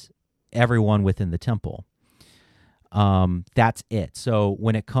guides everyone within the temple. That's it. So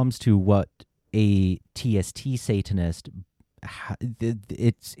when it comes to what a TST Satanist,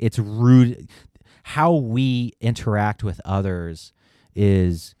 it's rude. How we interact with others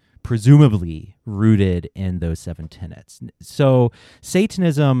is presumably rooted in those 7 tenets. So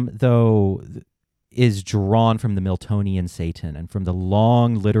Satanism, though, is drawn from the Miltonian Satan and from the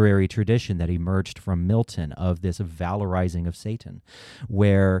long literary tradition that emerged from Milton of this valorizing of Satan,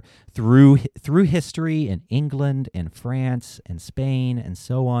 where through history in England and France and Spain and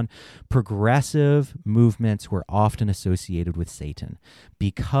so on, progressive movements were often associated with Satan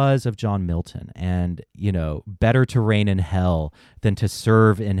because of John Milton and, better to reign in hell than to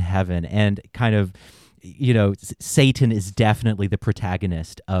serve in heaven, and kind of, Satan is definitely the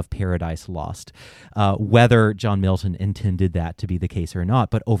protagonist of Paradise Lost, whether John Milton intended that to be the case or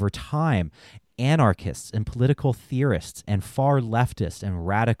not. But over time, anarchists and political theorists and far leftists and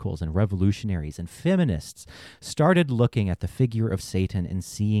radicals and revolutionaries and feminists started looking at the figure of Satan and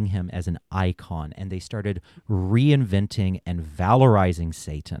seeing him as an icon, and they started reinventing and valorizing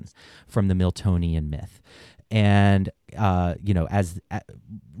Satan from the Miltonian myth. And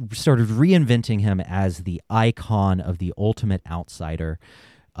started reinventing him as the icon of the ultimate outsider,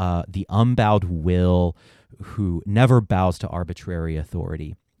 the unbowed will who never bows to arbitrary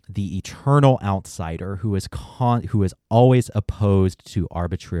authority, the eternal outsider who is always opposed to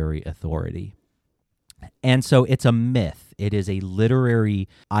arbitrary authority. And so it's a myth. It is a literary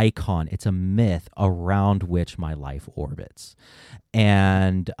icon. It's a myth around which my life orbits.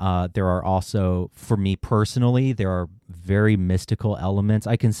 And there are also, for me personally, there are very mystical elements.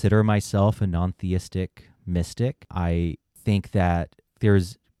 I consider myself a non-theistic mystic. I think that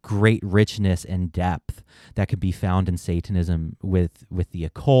there's great richness and depth that could be found in Satanism with the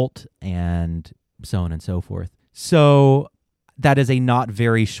occult and so on and so forth. So that is a not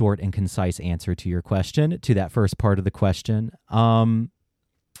very short and concise answer to your question, to that first part of the question.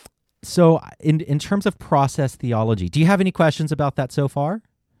 So in terms of process theology, do you have any questions about that so far?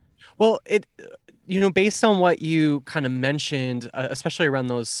 Well, based on what you kind of mentioned, especially around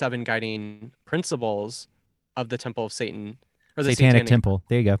those 7 guiding principles of the Temple of Satan, or the Satanic Temple.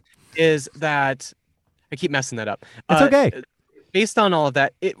 There you go. Is that, I keep messing that up. It's okay. Based on all of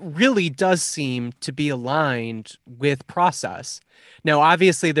that, it really does seem to be aligned with process. Now,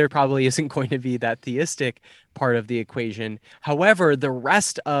 obviously, there probably isn't going to be that theistic part of the equation. However, the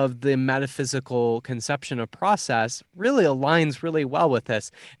rest of the metaphysical conception of process really aligns really well with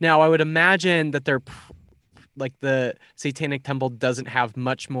this. Now, I would imagine that the Satanic Temple doesn't have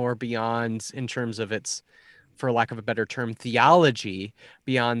much more beyond, in terms of its, for lack of a better term, theology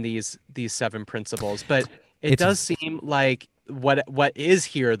beyond these 7 principles. But it does seem like what is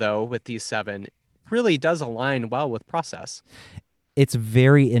here, though, with these 7 really does align well with process. It's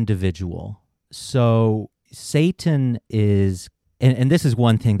very individual. So Satan is, and this is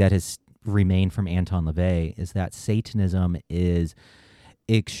one thing that has remained from Anton LaVey, is that Satanism is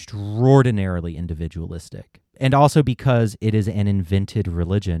extraordinarily individualistic. And also because it is an invented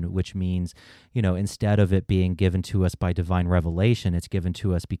religion, which means, instead of it being given to us by divine revelation, it's given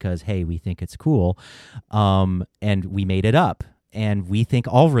to us because, hey, we think it's cool, and we made it up. And we think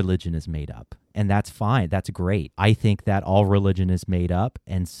all religion is made up. And that's fine. That's great. I think that all religion is made up.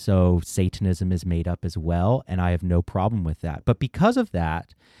 And so Satanism is made up as well. And I have no problem with that. But because of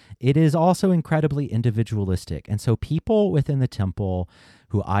that, it is also incredibly individualistic. And so people within the temple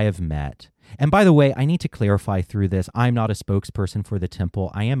who I have met, and by the way, I need to clarify through this, I'm not a spokesperson for the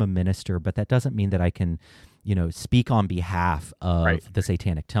temple. I am a minister, but that doesn't mean that I can, speak on behalf of the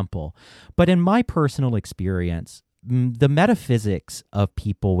Satanic Temple. But in my personal experience, the metaphysics of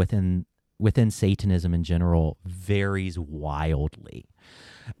people within Satanism in general varies wildly.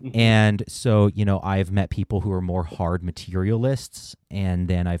 Mm-hmm. And so, I've met people who are more hard materialists, and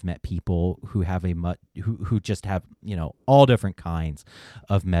then I've met people who have who just have, all different kinds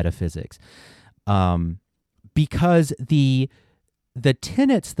of metaphysics. Because the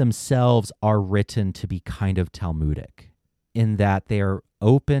tenets themselves are written to be kind of Talmudic. in that they are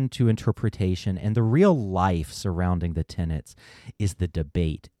open to interpretation, and the real life surrounding the tenets is the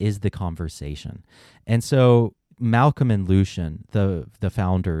debate, is the conversation. And so Malcolm and Lucian, the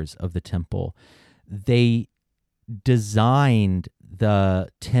founders of the temple, they designed the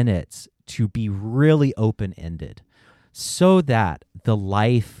tenets to be really open-ended so that the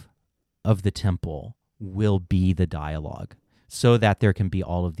life of the temple will be the dialogue, so that there can be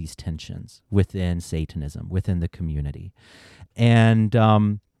all of these tensions within Satanism, within the community.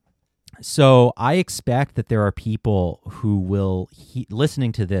 And so I expect that there are people who will,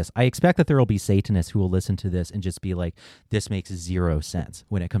 listening to this, I expect that there will be Satanists who will listen to this and just be like, this makes zero sense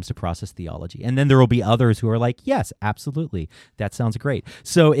when it comes to process theology. And then there will be others who are like, yes, absolutely, that sounds great.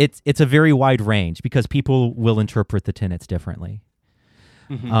 So it's a very wide range because people will interpret the tenets differently.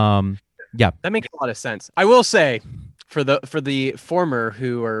 Mm-hmm. Yeah. That makes a lot of sense. I will say, for the former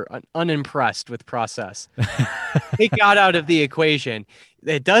who are unimpressed with process, take God out of the equation.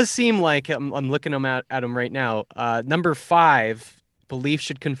 It does seem like I'm looking at them right now. Number 5, belief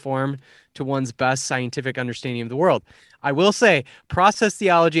should conform to one's best scientific understanding of the world. I will say process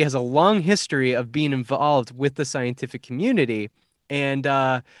theology has a long history of being involved with the scientific community. And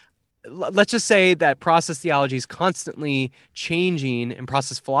let's just say that process theology is constantly changing and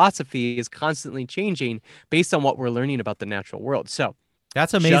process philosophy is constantly changing based on what we're learning about the natural world. So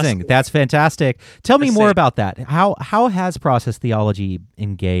that's amazing. That's fantastic. Tell me more about that. How has process theology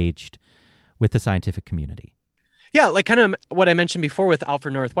engaged with the scientific community? Yeah, like kind of what I mentioned before with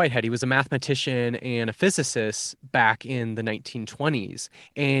Alfred North Whitehead. He was a mathematician and a physicist back in the 1920s,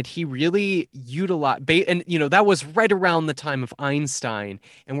 and he really utilized, and that was right around the time of Einstein,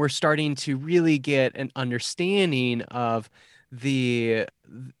 and we're starting to really get an understanding of the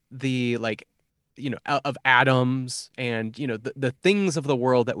of atoms and the things of the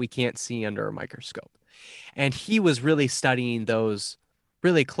world that we can't see under a microscope. And he was really studying those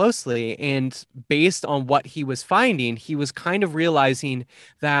really closely, and based on what he was finding, he was kind of realizing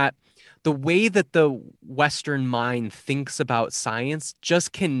that the way that the Western mind thinks about science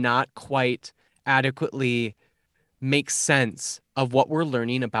just cannot quite adequately make sense of what we're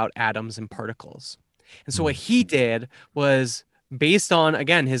learning about atoms and particles. And so what he did was, based on,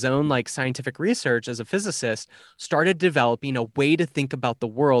 again, his own scientific research as a physicist, started developing a way to think about the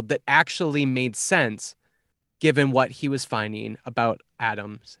world that actually made sense given what he was finding about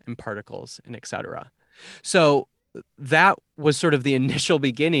atoms and particles and etc. So that was sort of the initial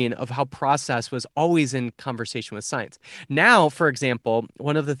beginning of how process was always in conversation with science. Now, for example,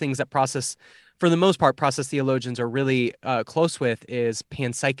 one of the things that for the most part, process theologians are really close with is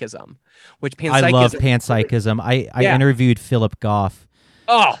panpsychism, I love panpsychism. I interviewed Philip Goff.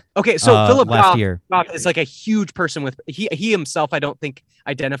 Oh, okay. So Philip Goff is a huge person with, he himself, I don't think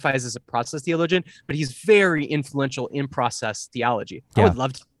identifies as a process theologian, but he's very influential in process theology. I would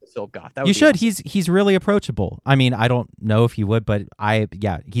love to Philip Goff. You should. Awesome. He's really approachable. I mean, I don't know if he would, but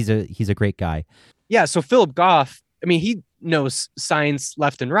he's a great guy. Yeah. So Philip Goff, I mean, he knows science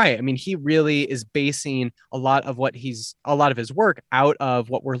left and right. I mean, he really is basing a lot of his work out of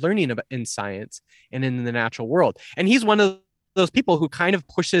what we're learning about in science and in the natural world. And he's one of those people who kind of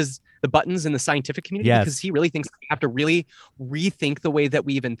pushes the buttons in the scientific community because he really thinks we have to really rethink the way that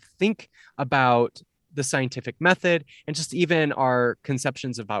we even think about the scientific method and just even our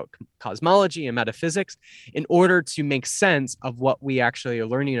conceptions about cosmology and metaphysics in order to make sense of what we actually are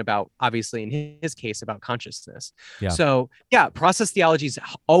learning about, obviously in his case, about consciousness. Yeah. So process theology is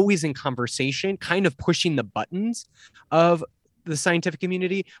always in conversation, kind of pushing the buttons of the scientific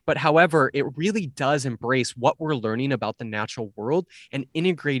community, but however, it really does embrace what we're learning about the natural world and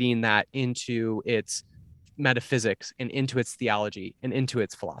integrating that into its metaphysics and into its theology and into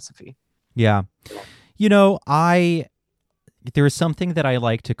its philosophy. Yeah. There is something that I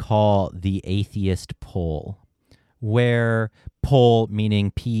like to call the atheist pole, where pole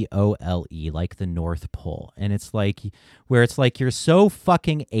meaning P-O-L-E, like the North Pole. And it's where it's like you're so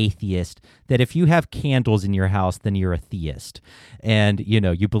fucking atheist that if you have candles in your house, then you're a theist. And,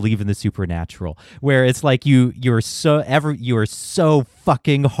 you believe in the supernatural. Where it's like you are so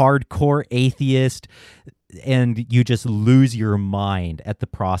fucking hardcore atheist, and you just lose your mind at the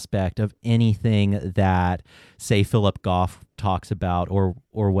prospect of anything that, say, Philip Goff talks about or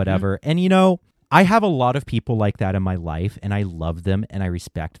whatever. Mm-hmm. And, I have a lot of people like that in my life, and I love them, and I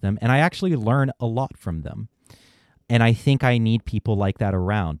respect them, and I actually learn a lot from them. And I think I need people like that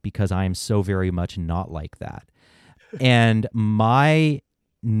around because I am so very much not like that. And my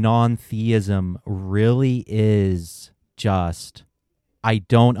non-theism really is just, I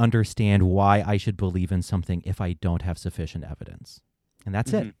don't understand why I should believe in something if I don't have sufficient evidence. And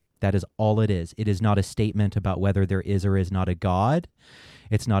that's it. That is all it is. It is not a statement about whether there is or is not a God.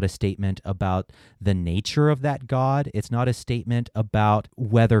 It's not a statement about the nature of that God. It's not a statement about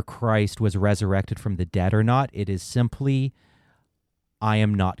whether Christ was resurrected from the dead or not. It is simply, I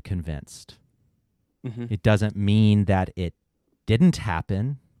am not convinced. Mm-hmm. It doesn't mean that it didn't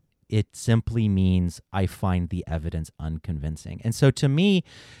happen. It simply means I find the evidence unconvincing. And so to me,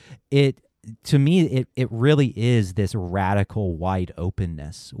 it really is this radical wide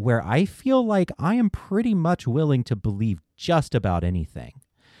openness where I feel like I am pretty much willing to believe just about anything.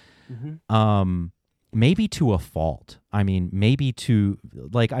 Mm-hmm. Maybe to a fault. I mean, maybe to,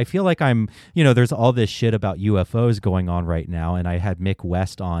 like, I feel like I'm, there's all this shit about UFOs going on right now. And I had Mick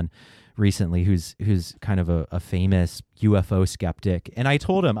West on recently, who's kind of a famous UFO skeptic. And I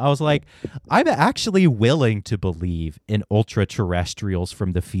told him, I was like, I'm actually willing to believe in ultra terrestrials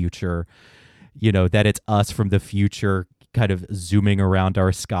from the future, that it's us from the future kind of zooming around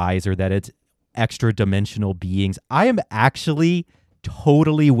our skies, or that it's extra dimensional beings. I am actually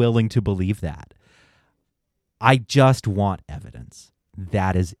totally willing to believe that. I just want evidence.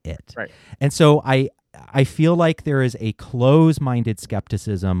 That is it. Right. And so I feel like there is a close-minded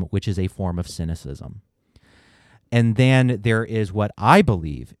skepticism, which is a form of cynicism. And then there is what I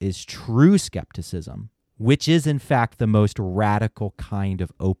believe is true skepticism, which is in fact the most radical kind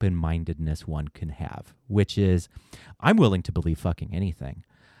of open-mindedness one can have, which is, I'm willing to believe fucking anything.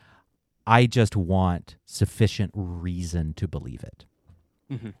 I just want sufficient reason to believe it.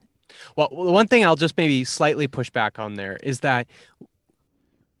 Mm-hmm. Well, the one thing I'll just maybe slightly push back on there is that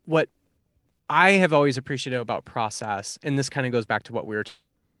what I have always appreciated about process, and this kind of goes back to what we were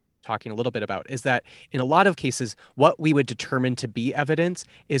talking a little bit about, is that in a lot of cases, what we would determine to be evidence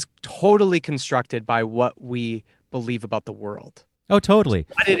is totally constructed by what we believe about the world. Oh, totally.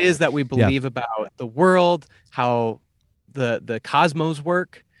 What it is that we believe about the world, how the cosmos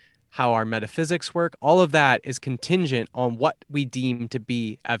work, how our metaphysics work, all of that is contingent on what we deem to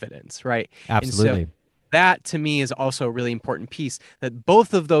be evidence, right? Absolutely. And so that to me is also a really important piece, that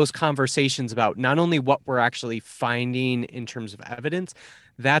both of those conversations about not only what we're actually finding in terms of evidence,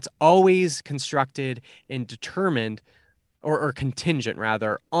 that's always constructed and determined or contingent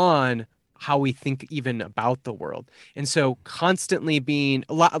rather on how we think even about the world. And so constantly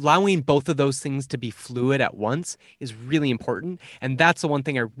allowing both of those things to be fluid at once is really important. And that's the one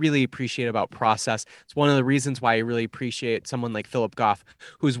thing I really appreciate about process. It's one of the reasons why I really appreciate someone like Philip Goff,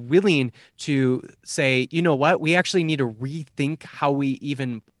 who's willing to say, you know what, we actually need to rethink how we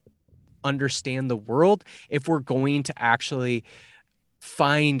even understand the world if we're going to actually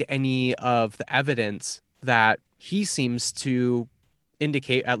find any of the evidence that he seems to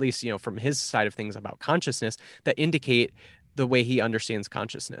indicate, at least, from his side of things about consciousness, that indicate the way he understands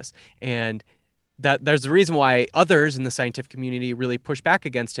consciousness. And that there's a reason why others in the scientific community really push back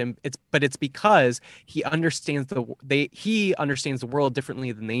against him. It's because he understands the world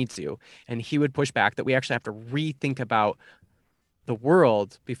differently than they do. And he would push back that we actually have to rethink about the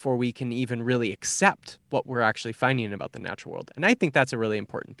world before we can even really accept what we're actually finding about the natural world. And I think that's a really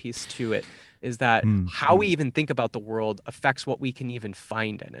important piece to it, is that how we even think about the world affects what we can even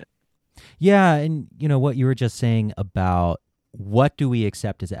find in it. Yeah, and what you were just saying about what do we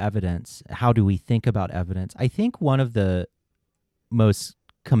accept as evidence, how do we think about evidence? I think one of the most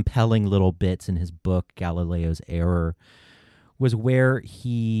compelling little bits in his book, Galileo's Error, was where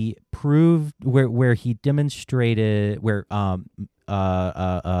he proved, where he demonstrated, where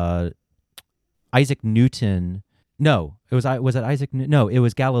Isaac Newton, no, was it Isaac? No, it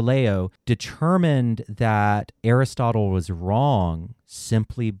was Galileo, determined that Aristotle was wrong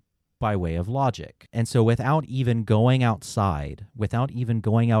simply by way of logic. And so without even going outside, without even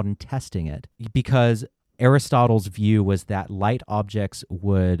going out and testing it, because Aristotle's view was that light objects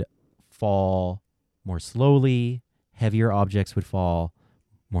would fall more slowly, heavier objects would fall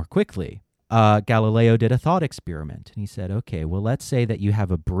more quickly. Galileo did a thought experiment, and he said, okay, well, let's say that you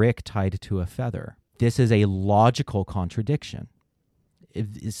have a brick tied to a feather. This is a logical contradiction.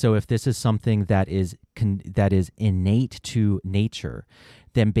 If this is something that is innate to nature,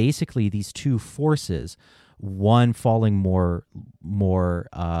 then basically these two forces, one falling more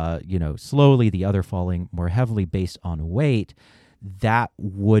slowly, the other falling more heavily based on weight, that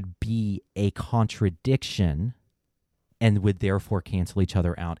would be a contradiction and would therefore cancel each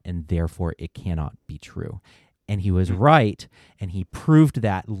other out, and therefore it cannot be true. And he was right, and he proved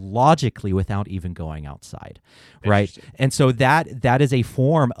that logically without even going outside, right? And so that is a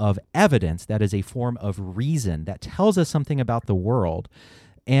form of evidence, that is a form of reason that tells us something about the world.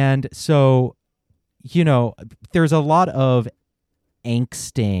 And so, there's a lot of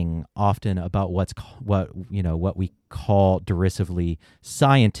angsting often about what we call derisively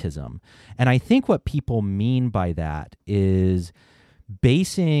scientism. And I think what people mean by that is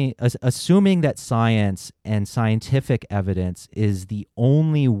assuming that science and scientific evidence is the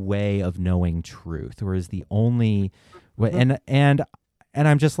only way of knowing truth, or is the only way. And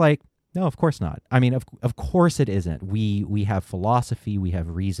I'm just like, no, of course not. I mean, of course it isn't. We have philosophy, we have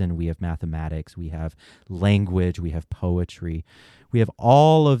reason, we have mathematics, we have language, we have poetry, we have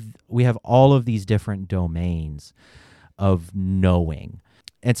all of these different domains of knowing.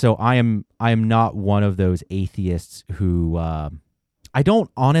 And so I am not one of those atheists who I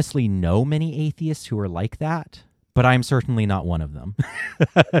don't honestly know many atheists who are like that, but I'm certainly not one of them.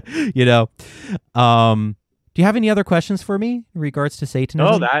 Do you have any other questions for me in regards to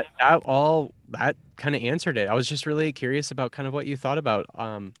Satanism? No, that kind of answered it. I was just really curious about kind of what you thought about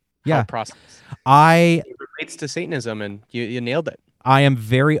how process it relates to Satanism, and you nailed it. I am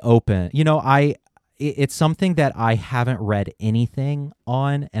very open. It's something that I haven't read anything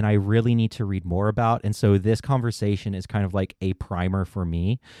on, and I really need to read more about. And so this conversation is kind of like a primer for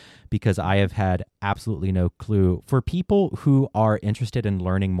me, because I have had absolutely no clue. For people who are interested in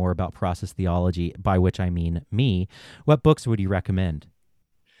learning more about process theology, by which I mean me, what books would you recommend?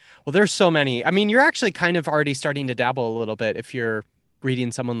 Well, there's so many. I mean, you're actually kind of already starting to dabble a little bit if you're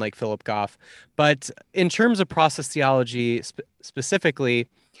reading someone like Philip Goff. But in terms of process theology specifically,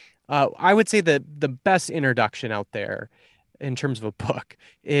 I would say that the best introduction out there in terms of a book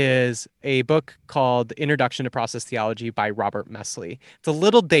is a book called Introduction to Process Theology by Robert Messley. It's a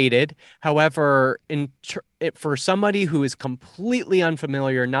little dated. However, for somebody who is completely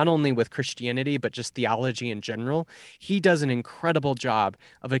unfamiliar, not only with Christianity, but just theology in general, he does an incredible job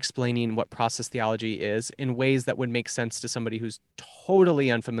of explaining what process theology is in ways that would make sense to somebody who's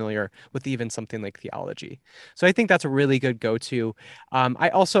totally unfamiliar with even something like theology. So I think that's a really good go-to. I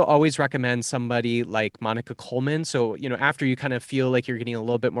also always recommend somebody like Monica Coleman. So, after you kind of feel like you're getting a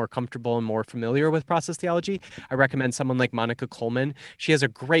little bit more comfortable and more familiar with process theology, I recommend someone like Monica Coleman. She has a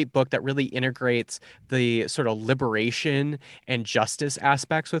great book that really integrates the sort of liberation and justice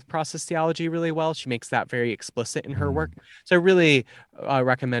aspects with process theology really well. She makes that very explicit in her work. So I really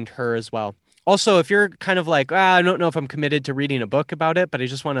recommend her as well. Also, if you're kind of like, I don't know if I'm committed to reading a book about it, but I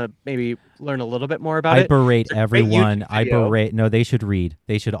just want to maybe learn a little bit more about it. I berate everyone. No, they should read.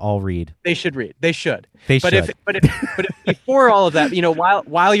 They should all read. They should read. They should. But if before all of that,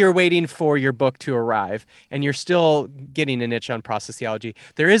 while you're waiting for your book to arrive and you're still getting an itch on process theology,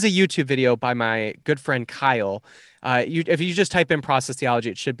 there is a YouTube video by my good friend Kyle. If you just type in process theology,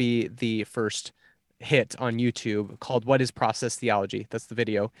 it should be the first hit on YouTube, called What is Process Theology? That's the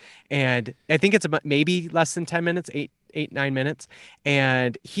video. And I think it's about maybe less than 10 minutes, 9 minutes.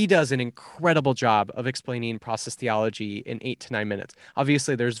 And he does an incredible job of explaining process theology in 8 to 9 minutes.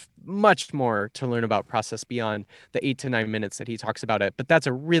 Obviously, there's much more to learn about process beyond the 8 to 9 minutes that he talks about it. But that's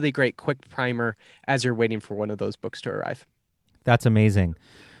a really great quick primer as you're waiting for one of those books to arrive. That's amazing.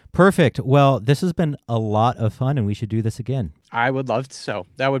 Perfect. Well, this has been a lot of fun, and we should do this again. I would love to. So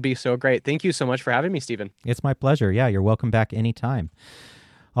that would be so great. Thank you so much for having me, Stephen. It's my pleasure. Yeah, you're welcome back anytime.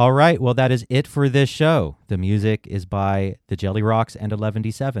 All right. Well, that is it for this show. The music is by the Jelly Rocks and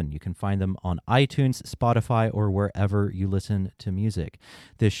 11D7. You can find them on iTunes, Spotify, or wherever you listen to music.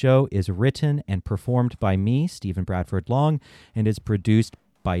 This show is written and performed by me, Stephen Bradford Long, and is produced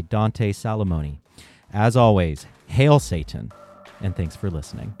by Dante Salamoni. As always, hail Satan, and thanks for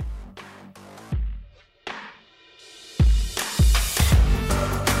listening.